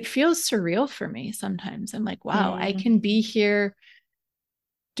feels surreal for me sometimes. I'm like, wow, I can be here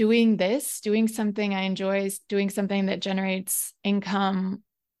doing something I enjoy, doing something that generates income.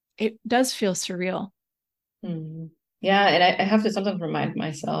 It does feel surreal. Yeah. And I have to sometimes remind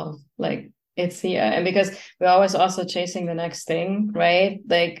myself, like, it's here. And because we're always also chasing the next thing, right?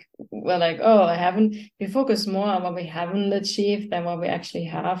 Like, we're like, oh, we focus more on what we haven't achieved than what we actually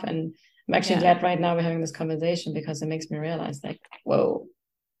have. And I'm actually glad right now we're having this conversation, because it makes me realize, like, whoa,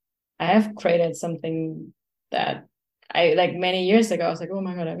 I have created something that I, like, many years ago, I was like, oh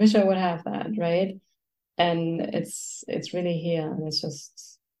my God, I wish I would have that, right? And it's really here, and it's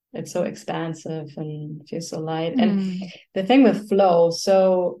so expansive and feels so light. And the thing with flow,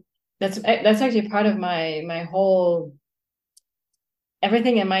 so that's actually part of my whole,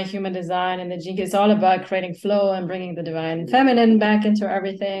 everything in my human design and the gene key is all about creating flow and bringing the divine feminine back into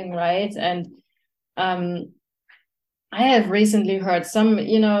everything, right? And I have recently heard some, I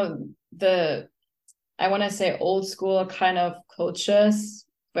want to say old school kind of coaches,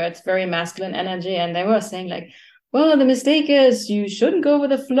 where it's very masculine energy. And they were saying like, well, the mistake is you shouldn't go with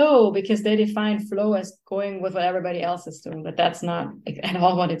the flow, because they define flow as going with what everybody else is doing. But that's not at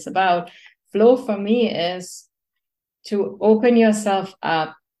all what it's about. Flow for me is to open yourself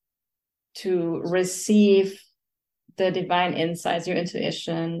up to receive the divine insights, your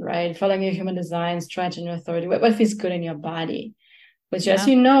intuition, right? Following your human design, stretching your authority, what feels good in your body, which, as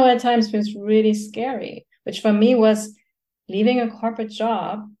you know, at times feels really scary, which for me was leaving a corporate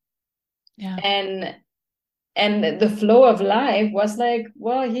job. Yeah. And the flow of life was like,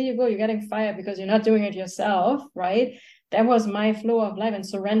 well, here you go, you're getting fired because you're not doing it yourself, right? That was my flow of life, and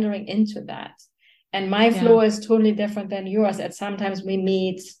surrendering into that. And my flow is totally different than yours. At sometimes we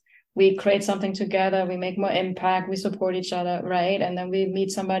meet, we create something together, we make more impact, we support each other, right? And then we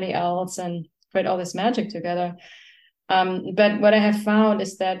meet somebody else and create all this magic together. But what I have found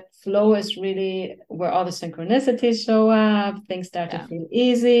is that flow is really where all the synchronicities show up, things start to feel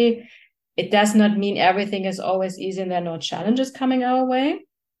easy. It does not mean everything is always easy and there are no challenges coming our way.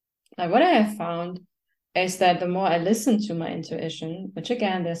 And what I have found is that the more I listen to my intuition, which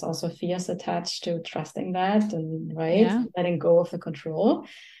again, there's also fears attached to trusting that and letting go of the control.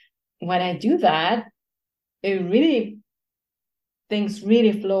 When I do that, things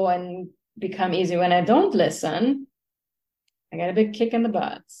really flow and become easy. When I don't listen, I get a big kick in the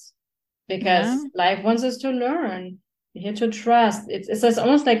butt, because life wants us to learn. We're here to trust. It's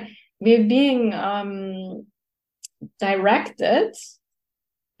almost like we're being directed,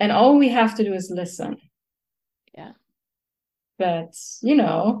 and all we have to do is listen. Yeah. But,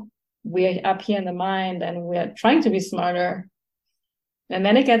 we're up here in the mind and we're trying to be smarter. And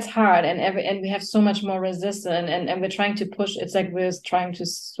then it gets hard, and we have so much more resistance, and we're trying to push. It's like we're trying to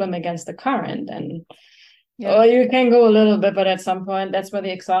swim against the current, and you can go a little bit, but at some point, that's where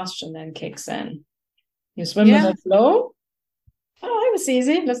the exhaustion then kicks in. You swim with the flow. Oh, it was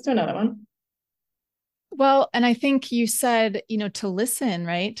easy. Let's do another one. Well, and I think you said, to listen,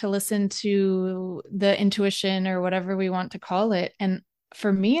 right? To listen to the intuition or whatever we want to call it. And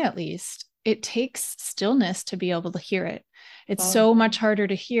for me, at least, it takes stillness to be able to hear it. It's so much harder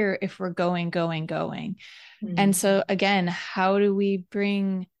to hear if we're going. And so again, how do we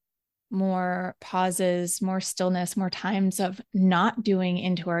bring more pauses, more stillness, more times of not doing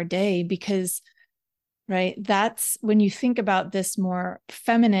into our day? Because, right, that's when you think about this more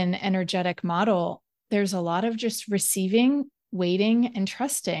feminine energetic model, there's a lot of just receiving, waiting, and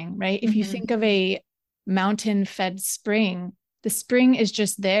trusting, right? If you think of a mountain-fed spring, the spring is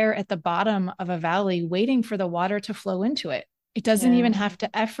just there at the bottom of a valley waiting for the water to flow into it. It doesn't even have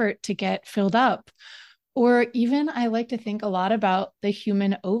to effort to get filled up. Or even I like to think a lot about the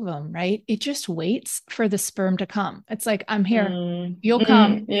human ovum, right? It just waits for the sperm to come. It's like, I'm here, you'll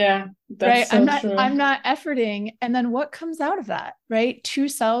come. Yeah, that's right. So true. I'm not efforting. And then what comes out of that, right? 2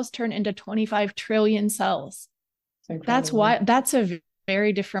 cells turn into 25 trillion cells. That's why that's a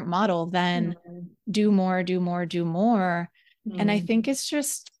very different model than do more. And I think it's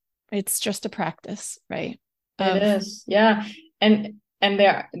just a practice, right? It is. Yeah. And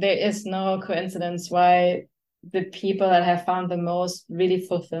there is no coincidence why the people that have found the most really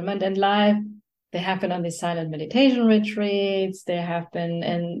fulfillment in life, they have been on these silent meditation retreats. They have been,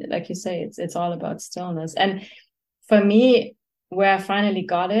 and like you say, it's all about stillness. And for me, where I finally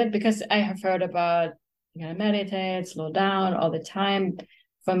got it, because I have heard about, you gotta meditate, slow down all the time.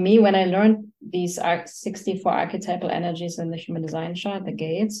 For me, when I learned these 64 archetypal energies in the human design chart, the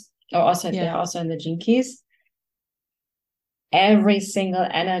gates, or also they're also in the gene keys. Every single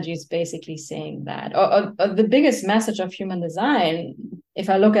energy is basically saying that. Or the biggest message of human design, if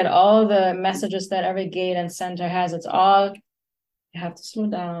I look at all the messages that every gate and center has, it's all, you have to slow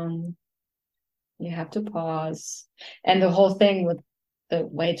down, you have to pause. And the whole thing with the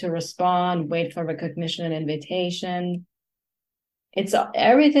way to respond, wait for recognition and invitation.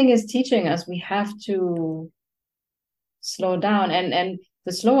 Everything is teaching us we have to slow down. And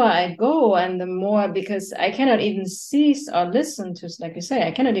the slower I go and the more, because I cannot even cease or listen to, like you say,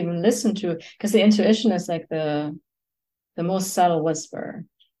 I cannot even listen to, because the intuition is like the most subtle whisper.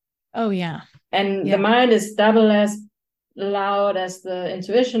 Oh, yeah. And the mind is double as loud as the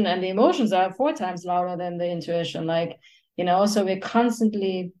intuition, and the emotions are 4 times louder than the intuition. So we're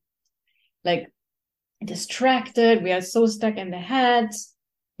constantly like distracted. We are so stuck in the head,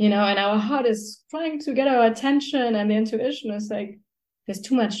 and our heart is trying to get our attention, and the intuition is like, there's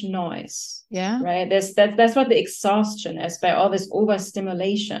too much noise. Yeah. Right. That's what the exhaustion is, by all this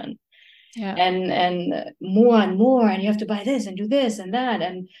overstimulation. Yeah. And more and more, and you have to buy this and do this and that.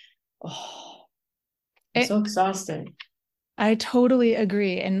 And I'm so exhausted. I totally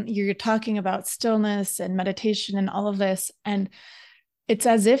agree. And you're talking about stillness and meditation and all of this. And it's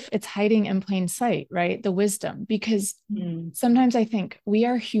as if it's hiding in plain sight, right? The wisdom, because sometimes I think we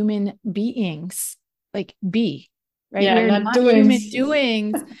are human beings, like right? Yeah, we're not human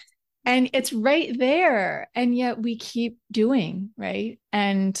doings. And it's right there. And yet we keep doing, right?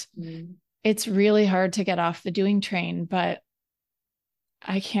 And it's really hard to get off the doing train, but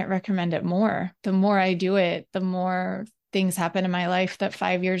I can't recommend it more. The more I do it, the more things happen in my life that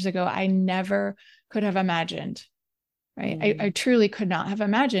 5 years ago I never could have imagined, right? I truly could not have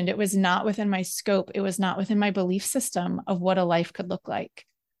imagined. It was not within my scope. It was not within my belief system of what a life could look like.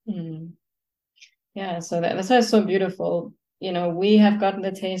 Yeah, so that's why it's so beautiful. We have gotten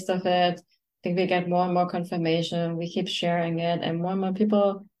the taste of it. I think we get more and more confirmation. We keep sharing it, and more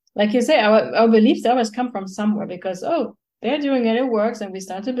people, like you say, our beliefs always come from somewhere because, oh, they're doing it, it works, and we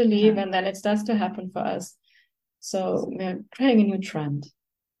start to believe, and then it starts to happen for us. So we're creating a new trend.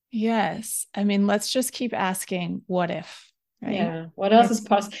 Yes. I mean, let's just keep asking, what if, right? Yeah. What else is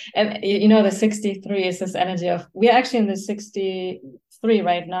possible? And the 63 is this energy of, we're actually in the 63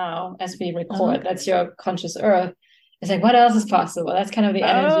 right now as we record. That's your conscious earth. It's like, what else is possible? That's kind of the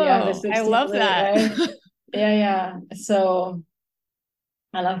energy of the 63, I love that. right? Yeah. So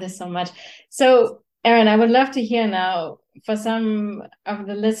I love this so much. So, Erin, I would love to hear now for some of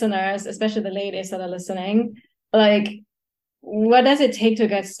the listeners, especially the ladies that are listening, like, what does it take to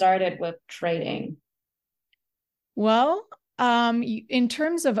get started with trading? Well, in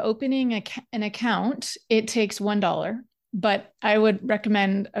terms of opening an account, it takes $1, but I would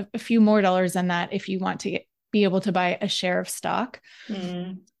recommend a few more dollars than that if you want to be able to buy a share of stock.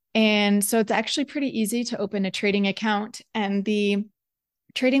 And so it's actually pretty easy to open a trading account. And the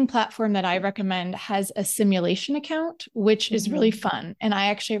trading platform that I recommend has a simulation account, which is really fun. And I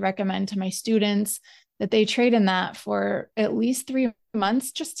actually recommend to my students that they trade in that for at least 3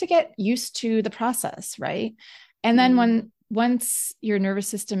 months just to get used to the process, right? And then once your nervous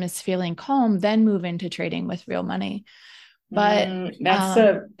system is feeling calm, then move into trading with real money. But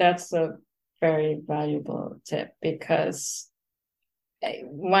that's a very valuable tip, because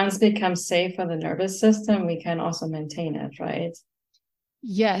once it becomes safe for the nervous system, we can also maintain it, right?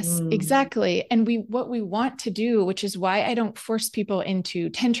 Yes, exactly. And what we want to do, which is why I don't force people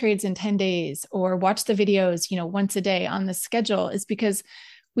into 10 trades in 10 days or watch the videos, once a day on the schedule, is because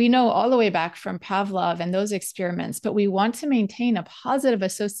we know all the way back from Pavlov and those experiments, but we want to maintain a positive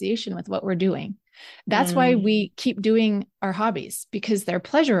association with what we're doing. That's why we keep doing our hobbies, because they're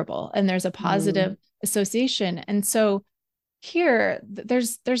pleasurable and there's a positive association. And so here,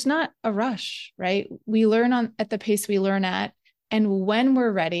 there's not a rush, right? We learn at the pace we learn at. And when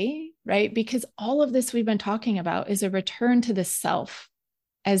we're ready, right? Because all of this we've been talking about is a return to the self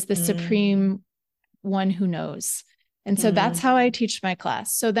as the supreme one who knows. And so that's how I teach my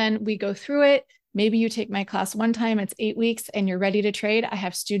class. So then we go through it. Maybe you take my class one time, it's 8 weeks, and you're ready to trade. I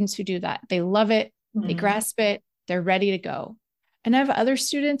have students who do that. They love it. They grasp it. They're ready to go. And I have other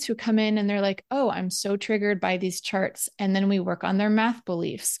students who come in and they're like, oh, I'm so triggered by these charts. And then we work on their math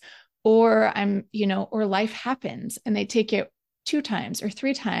beliefs, or or life happens and they take it 2 times or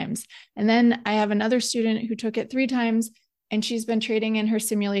 3 times. And then I have another student who took it 3 times, and she's been trading in her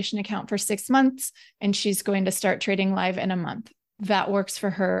simulation account for 6 months, and she's going to start trading live in a month. That works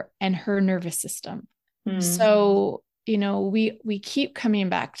for her and her nervous system. So, we keep coming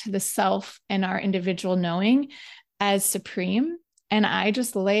back to the self and our individual knowing as supreme. And I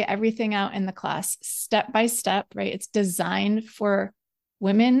just lay everything out in the class step by step, right? It's designed for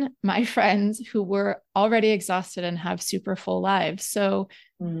women, my friends, who were already exhausted and have super full lives. So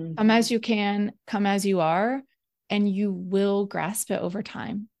come as you can, come as you are, and you will grasp it over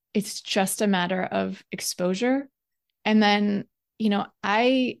time. It's just a matter of exposure. And then,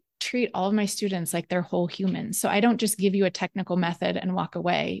 I treat all of my students like they're whole humans. So I don't just give you a technical method and walk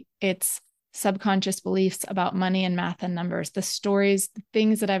away. It's subconscious beliefs about money and math and numbers. The stories, the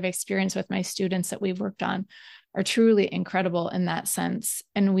things that I've experienced with my students that we've worked on are truly incredible in that sense.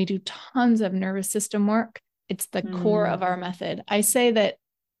 And we do tons of nervous system work. It's the core of our method. I say that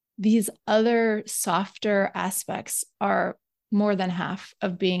these other softer aspects are more than half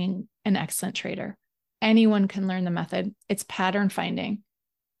of being an excellent trader. Anyone can learn the method. It's pattern finding,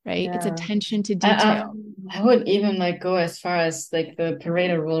 right? It's attention to detail. I would even go as far as the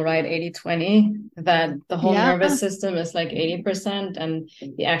Pareto rule, right? 80-20, that the whole nervous system is 80% and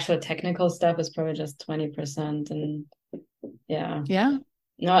the actual technical stuff is probably just 20%. And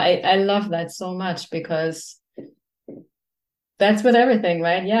no, I love that so much, because that's with everything,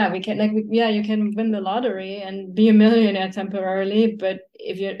 right? Yeah, we can you can win the lottery and be a millionaire temporarily, but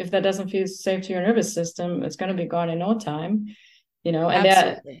if that doesn't feel safe to your nervous system, it's going to be gone in no time.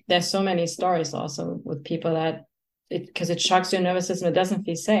 And there's so many stories also with people that because it shocks your nervous system, it doesn't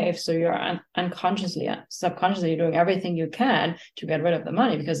feel safe. So you're subconsciously, you're doing everything you can to get rid of the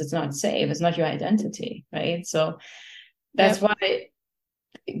money because it's not safe. It's not your identity, right? So that's why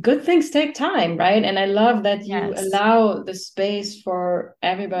good things take time, right? And I love that you allow the space for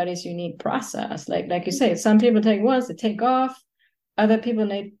everybody's unique process. Like you say, some people take once, they take off. Other people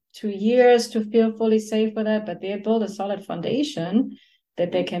need 2 years to feel fully safe with it, but they build a solid foundation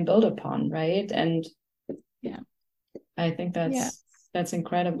that they can build upon, right? And Yeah. I think that's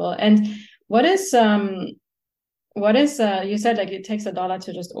incredible. And what is you said like it takes $1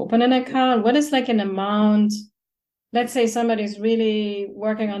 to just open an account. What is like an amount? Let's say somebody's really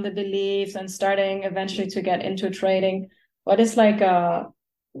working on the beliefs and starting eventually to get into trading. What is like people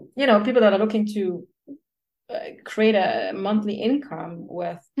that are looking to create a monthly income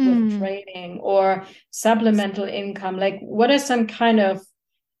with trading or supplemental income? Like what are some kind of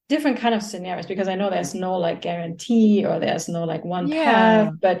different kind of scenarios? Because I know there's no like guarantee or there's no like one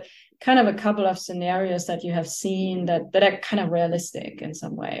path, but kind of a couple of scenarios that you have seen that are kind of realistic in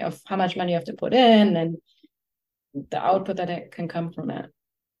some way of how much money you have to put in and the output that it can come from it.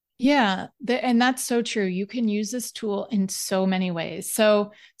 Yeah, and that's so true. You can use this tool in so many ways.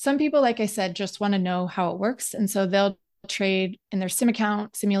 So some people, like I said, just want to know how it works. And so they'll trade in their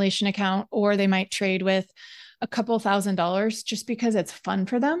simulation account, or they might trade with a couple $1,000s just because it's fun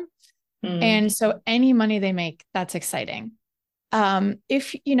for them. And so any money they make, that's exciting.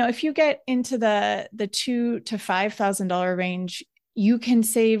 If you get into the $2,000 to $5,000 range, you can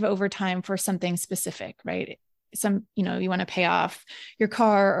save over time for something specific, right? You want to pay off your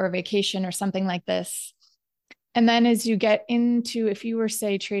car or a vacation or something like this. And then as you get into, if you were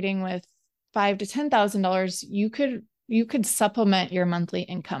say trading with $5,000 to $10,000, you could supplement your monthly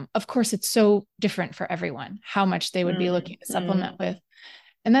income. Of course, it's so different for everyone, how much they would be looking to supplement with.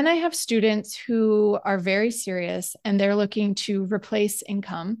 And then I have students who are very serious and they're looking to replace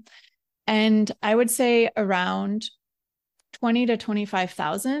income. And I would say around 20 to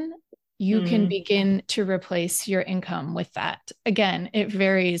 25,000, you can begin to replace your income with that. Again, it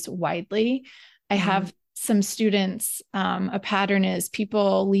varies widely. I have some students, a pattern is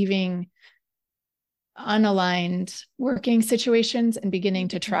people leaving unaligned working situations and beginning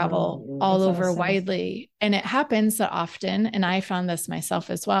to travel all over widely. And it happens that often, and I found this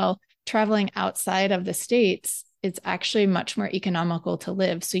myself as well, traveling outside of the States, it's actually much more economical to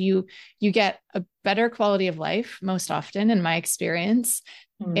live. So you get a better quality of life most often, in my experience,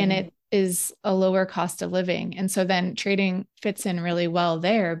 and it is a lower cost of living. And so then trading fits in really well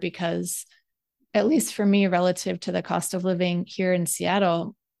there because, at least for me, relative to the cost of living here in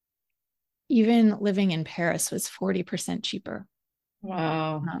Seattle, even living in Paris was 40% cheaper.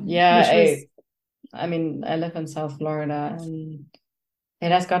 Wow. Yeah. I mean, I live in South Florida and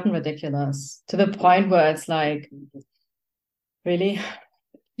it has gotten ridiculous to the point where it's like, really?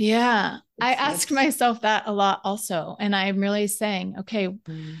 Yeah. I asked myself that a lot also. And I'm really saying, okay,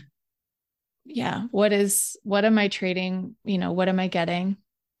 yeah, what am I trading? What am I getting?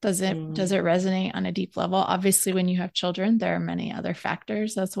 Does it resonate on a deep level? Obviously, when you have children, there are many other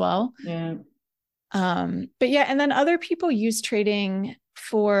factors as well. Yeah. But yeah, and then other people use trading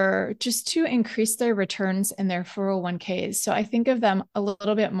for just to increase their returns in their 401ks. So I think of them a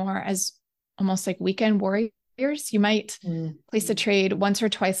little bit more as almost like weekend warriors. You might place a trade once or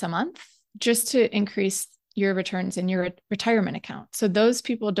twice a month just to increase your returns in your retirement account. So those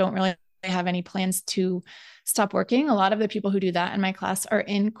people don't really have any plans to stop working. A lot of the people who do that in my class are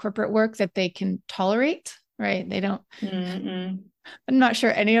in corporate work that they can tolerate, right? They don't, I'm not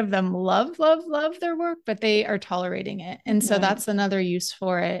sure any of them love their work, but they are tolerating it. And so that's another use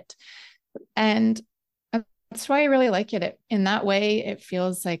for it. And that's why I really like it. In that way, it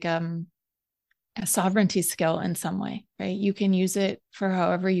feels like a sovereignty skill in some way, right? You can use it for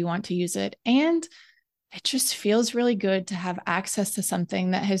however you want to use it. And it just feels really good to have access to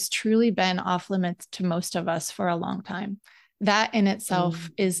something that has truly been off limits to most of us for a long time. That in itself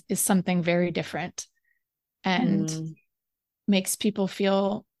is something very different and makes people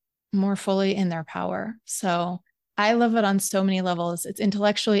feel more fully in their power. So I love it on so many levels. It's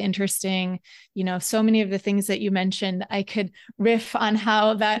intellectually interesting. So many of the things that you mentioned, I could riff on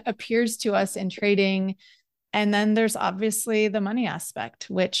how that appears to us in trading. And then there's obviously the money aspect,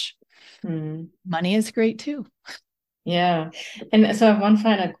 which money is great too. Yeah. And so I have one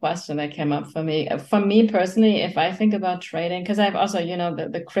final question that came up for me. For me personally, if I think about trading, because I've also,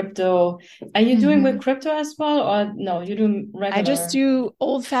 the crypto, are you doing with crypto as well? Or no, you do regular? I just do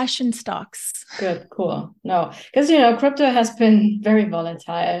old-fashioned stocks. Good, cool. No, because, crypto has been very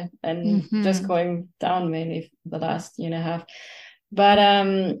volatile and just going down mainly the last year and a half. But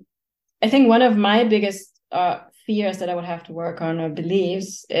I think one of my biggest fears that I would have to work on or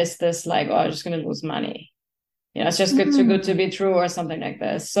beliefs is this like, oh, I'm just going to lose money. It's just too good to be true or something like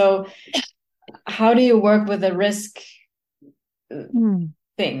this. So how do you work with the risk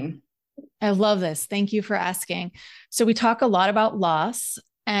thing? I love this. Thank you for asking. So we talk a lot about loss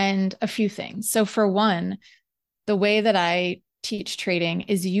and a few things. So for one, the way that I teach trading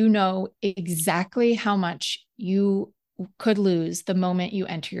is exactly how much you could lose the moment you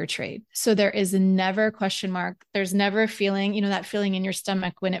enter your trade. So there is never a question mark. There's never a feeling, that feeling in your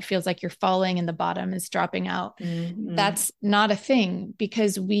stomach when it feels like you're falling and the bottom is dropping out. Mm-hmm. That's not a thing,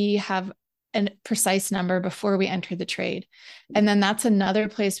 because we have a precise number before we enter the trade. And then that's another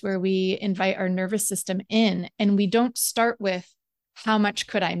place where we invite our nervous system in, and we don't start with how much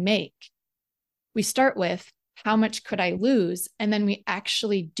could I make? We start with how much could I lose? And then we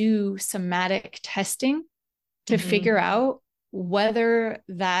actually do somatic testing to figure out whether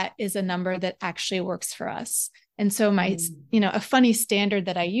that is a number that actually works for us. And so a funny standard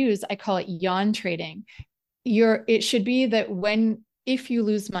that I use, I call it yawn trading. It should be that if you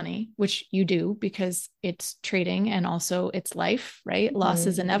lose money, which you do because it's trading and also it's life, right? Loss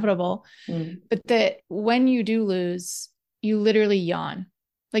is inevitable. But that when you do lose, you literally yawn.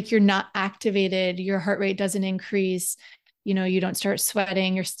 Like you're not activated, your heart rate doesn't increase, you don't start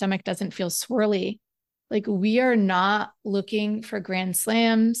sweating, your stomach doesn't feel swirly. Like we are not looking for grand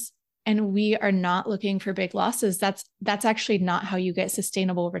slams, and we are not looking for big losses. That's actually not how you get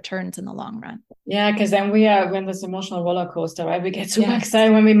sustainable returns in the long run. Yeah, because then we're in this emotional roller coaster, right? We get super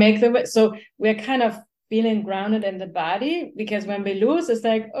excited when we make so we're kind of feeling grounded in the body, because when we lose, it's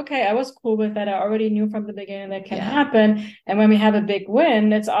like, okay, I was cool with that. I already knew from the beginning that can happen. And when we have a big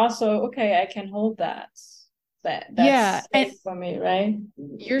win, it's also, okay, I can hold that. That's safe for me, right?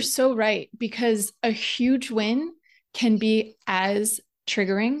 You're so right, because a huge win can be as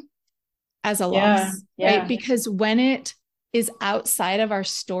triggering as a loss, right? Because when it is outside of our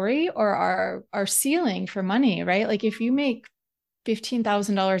story or our ceiling for money, right? Like if you make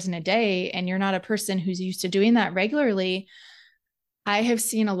 $15,000 in a day and you're not a person who's used to doing that regularly, I have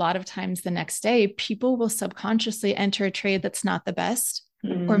seen a lot of times the next day, people will subconsciously enter a trade that's not the best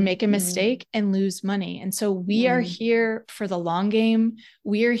or make a mistake and lose money. And so we are here for the long game.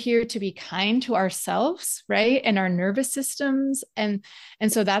 We are here to be kind to ourselves, right? And our nervous systems. And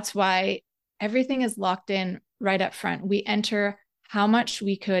so that's why everything is locked in right up front. We enter how much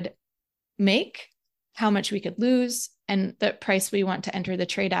we could make, how much we could lose, and the price we want to enter the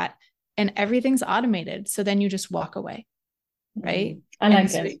trade at. And everything's automated. So then you just walk away, right? I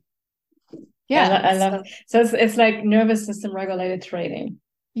like it. Yeah, I love it. So it's like nervous system regulated trading.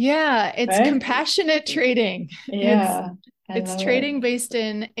 Yeah, it's compassionate trading. Yeah, it's trading based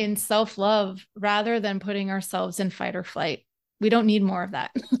in self-love rather than putting ourselves in fight or flight. We don't need more of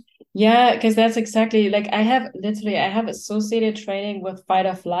that. Yeah, because that's exactly like I have associated trading with fight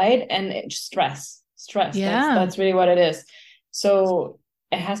or flight and stress. Yeah, that's really what it is. So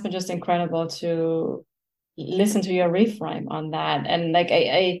it has been just incredible to listen to your reframe on that, and like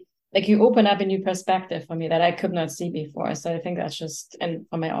I like you open up a new perspective for me that I could not see before. So I think that's just, and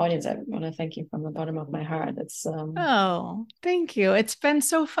for my audience, I want to thank you from the bottom of my heart. It's oh, thank you. It's been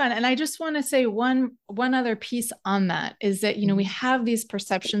so fun. And I just want to say one other piece on that is that, we have these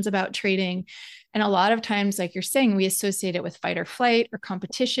perceptions about trading. And a lot of times, like you're saying, we associate it with fight or flight or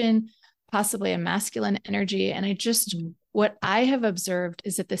competition, possibly a masculine energy. And what I have observed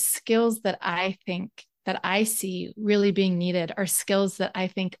is that the skills that I think that I see really being needed are skills that I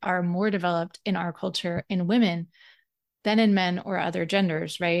think are more developed in our culture in women than in men or other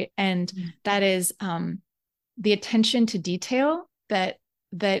genders, right? And that is the attention to detail that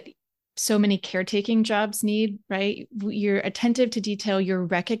so many caretaking jobs need, right? You're attentive to detail, you're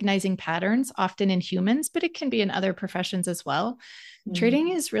recognizing patterns, often in humans, but it can be in other professions as well. Trading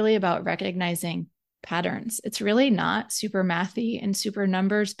is really about recognizing patterns. It's really not super mathy and super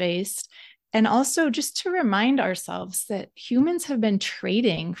numbers based. And also just to remind ourselves that humans have been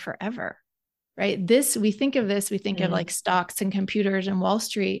trading forever, right? We think of like stocks and computers and Wall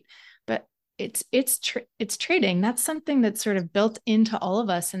Street, but it's trading. That's something that's sort of built into all of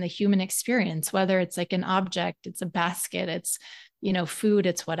us in the human experience, whether it's like an object, it's a basket, it's, food,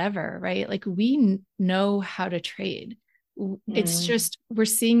 it's whatever, right? Like we know how to trade. It's just, we're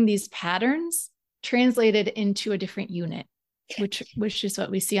seeing these patterns translated into a different unit, which is what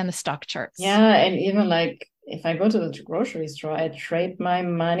we see on the stock charts. Yeah, and even like if I go to the grocery store, I trade my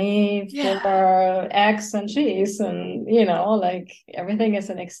money for eggs and cheese, and like everything is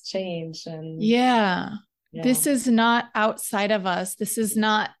an exchange. And this is not outside of us. This is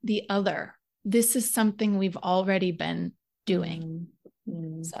not the other. This is something we've already been doing.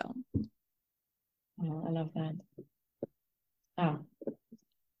 So, I love that. Oh,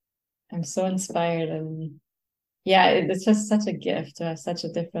 I'm so inspired, and it's just such a gift to have such a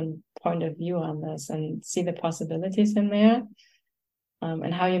different point of view on this and see the possibilities in there,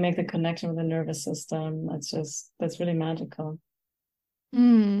 and how you make the connection with the nervous system. That's really magical.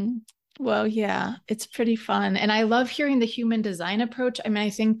 Well, yeah, it's pretty fun. And I love hearing the human design approach. I mean, I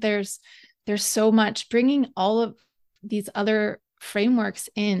think there's so much bringing all of these other frameworks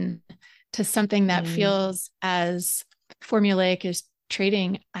in to something that feels as formulaic as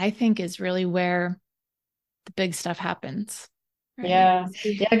trading, I think is really where the big stuff happens. Right? Yeah,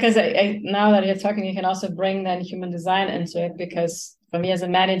 because I now that you're talking, you can also bring then human design into it, because for me as a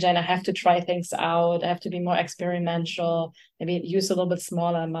manager, and I have to try things out, I have to be more experimental, maybe use a little bit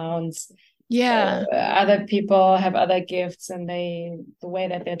smaller amounts. Yeah. Other people have other gifts, and the way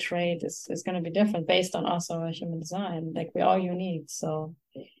that they trade is going to be different based on also a human design. Like, we're all unique. So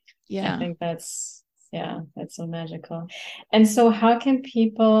I think that's so magical. And so how can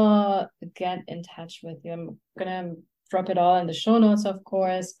people get in touch with you? I'm going to drop it all in the show notes, of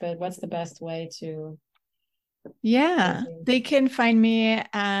course, but what's the best way to? Yeah, they can find me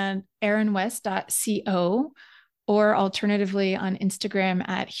at erinwest.co, or alternatively on Instagram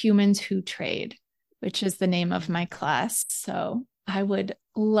at Humans Who Trade, which is the name of my class. So I would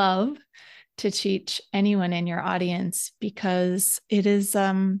love to teach anyone in your audience, because it is,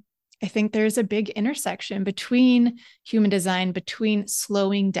 I think there's a big intersection between human design, between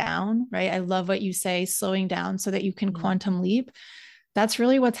slowing down, right? I love what you say, slowing down so that you can quantum leap. That's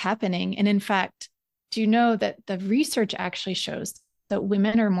really what's happening. And in fact, do you know that the research actually shows that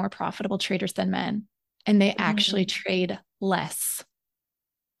women are more profitable traders than men, and they actually trade less,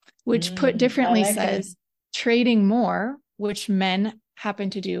 which put differently says trading more, which men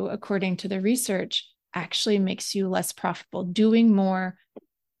happen to do according to the research, actually makes you less profitable. Doing more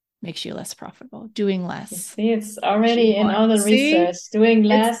makes you less profitable. Doing less. You see, it's already in all the research. Doing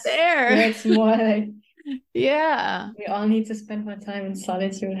less, it's there. It's more like, yeah. We all need to spend more time in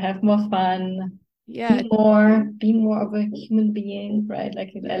solitude, have more fun. Yeah. Be more of a human being, right?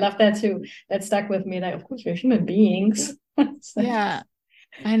 Like, I love that too. That stuck with me. Like, of course, we're human beings. Yeah,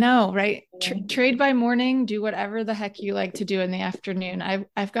 I know, right? Trade by morning, do whatever the heck you like to do in the afternoon.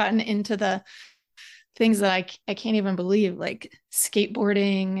 I've gotten into the things that I can't even believe, like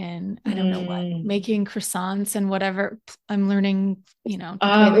skateboarding and I don't know what, making croissants and whatever. I'm learning, to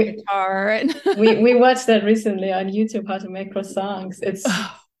play the guitar. And we watched that recently on YouTube, how to make croissants. It's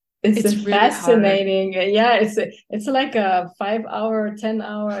really fascinating. Hard. Yeah, it's like a 5-hour,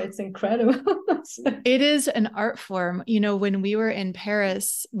 10-hour. It's incredible. It is an art form. When we were in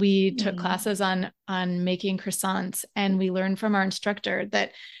Paris, we took classes on making croissants, and we learned from our instructor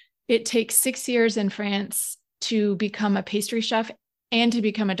that it takes 6 years in France to become a pastry chef and to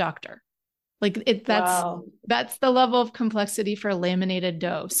become a doctor. Like that's the level of complexity for laminated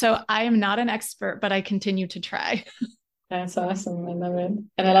dough. So I am not an expert, but I continue to try. That's awesome. I love it.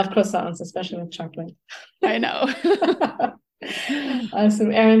 And I love croissants, especially with chocolate. I know.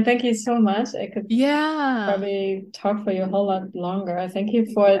 Awesome. Erin, thank you so much. I could probably talk for you a whole lot longer. Thank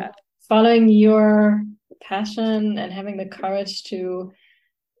you for following your passion and having the courage to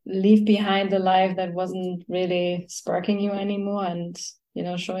leave behind the life that wasn't really sparking you anymore, and,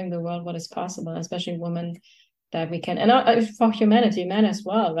 showing the world what is possible, especially women, that we can, and for humanity, men as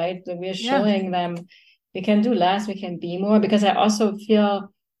well, right? That we're showing them we can do less, we can be more, because I also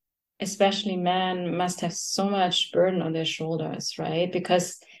feel especially men must have so much burden on their shoulders, right?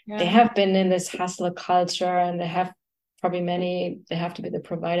 Because they have been in this hustler culture, and they have probably they have to be the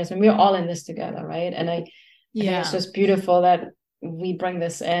providers, and we're all in this together, right? And I think it's just beautiful that we bring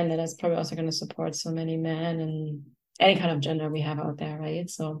this in, and it's probably also going to support so many men and any kind of gender we have out there, right?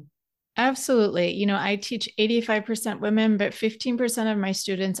 So absolutely. I teach 85% women, but 15% of my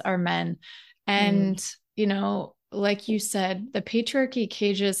students are men. And like you said, the patriarchy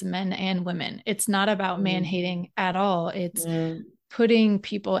cages men and women. It's not about man hating at all. It's putting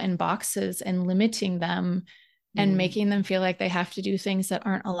people in boxes and limiting them and making them feel like they have to do things that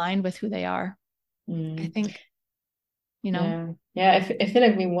aren't aligned with who they are. I think, I feel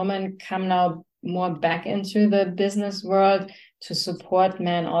like we women come now more back into the business world to support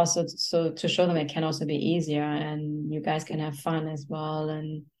men also, so to show them it can also be easier, and you guys can have fun as well,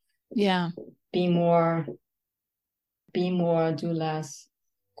 and be more, do less,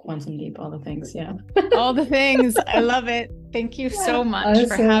 quantum leap, all the things. All the things. I love it. Thank you so much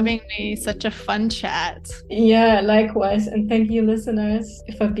for having me. Such a fun chat. Likewise. And thank you, listeners,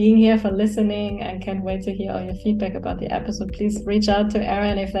 for being here, for listening, and can't wait to hear all your feedback about the episode. Please reach out to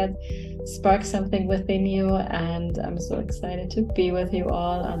Erin if that sparks something within you, and I'm so excited to be with you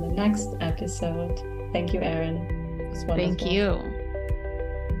all on the next episode. Thank you, Erin. Thank you.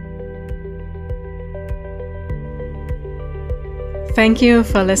 Thank you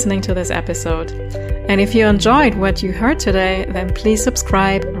for listening to this episode. And if you enjoyed what you heard today, then please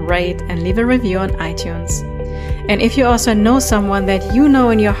subscribe, rate, and leave a review on iTunes. And if you also know someone that you know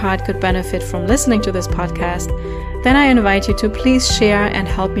in your heart could benefit from listening to this podcast, then I invite you to please share and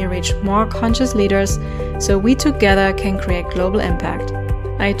help me reach more conscious leaders so we together can create global impact.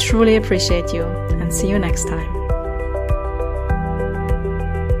 I truly appreciate you, and see you next time.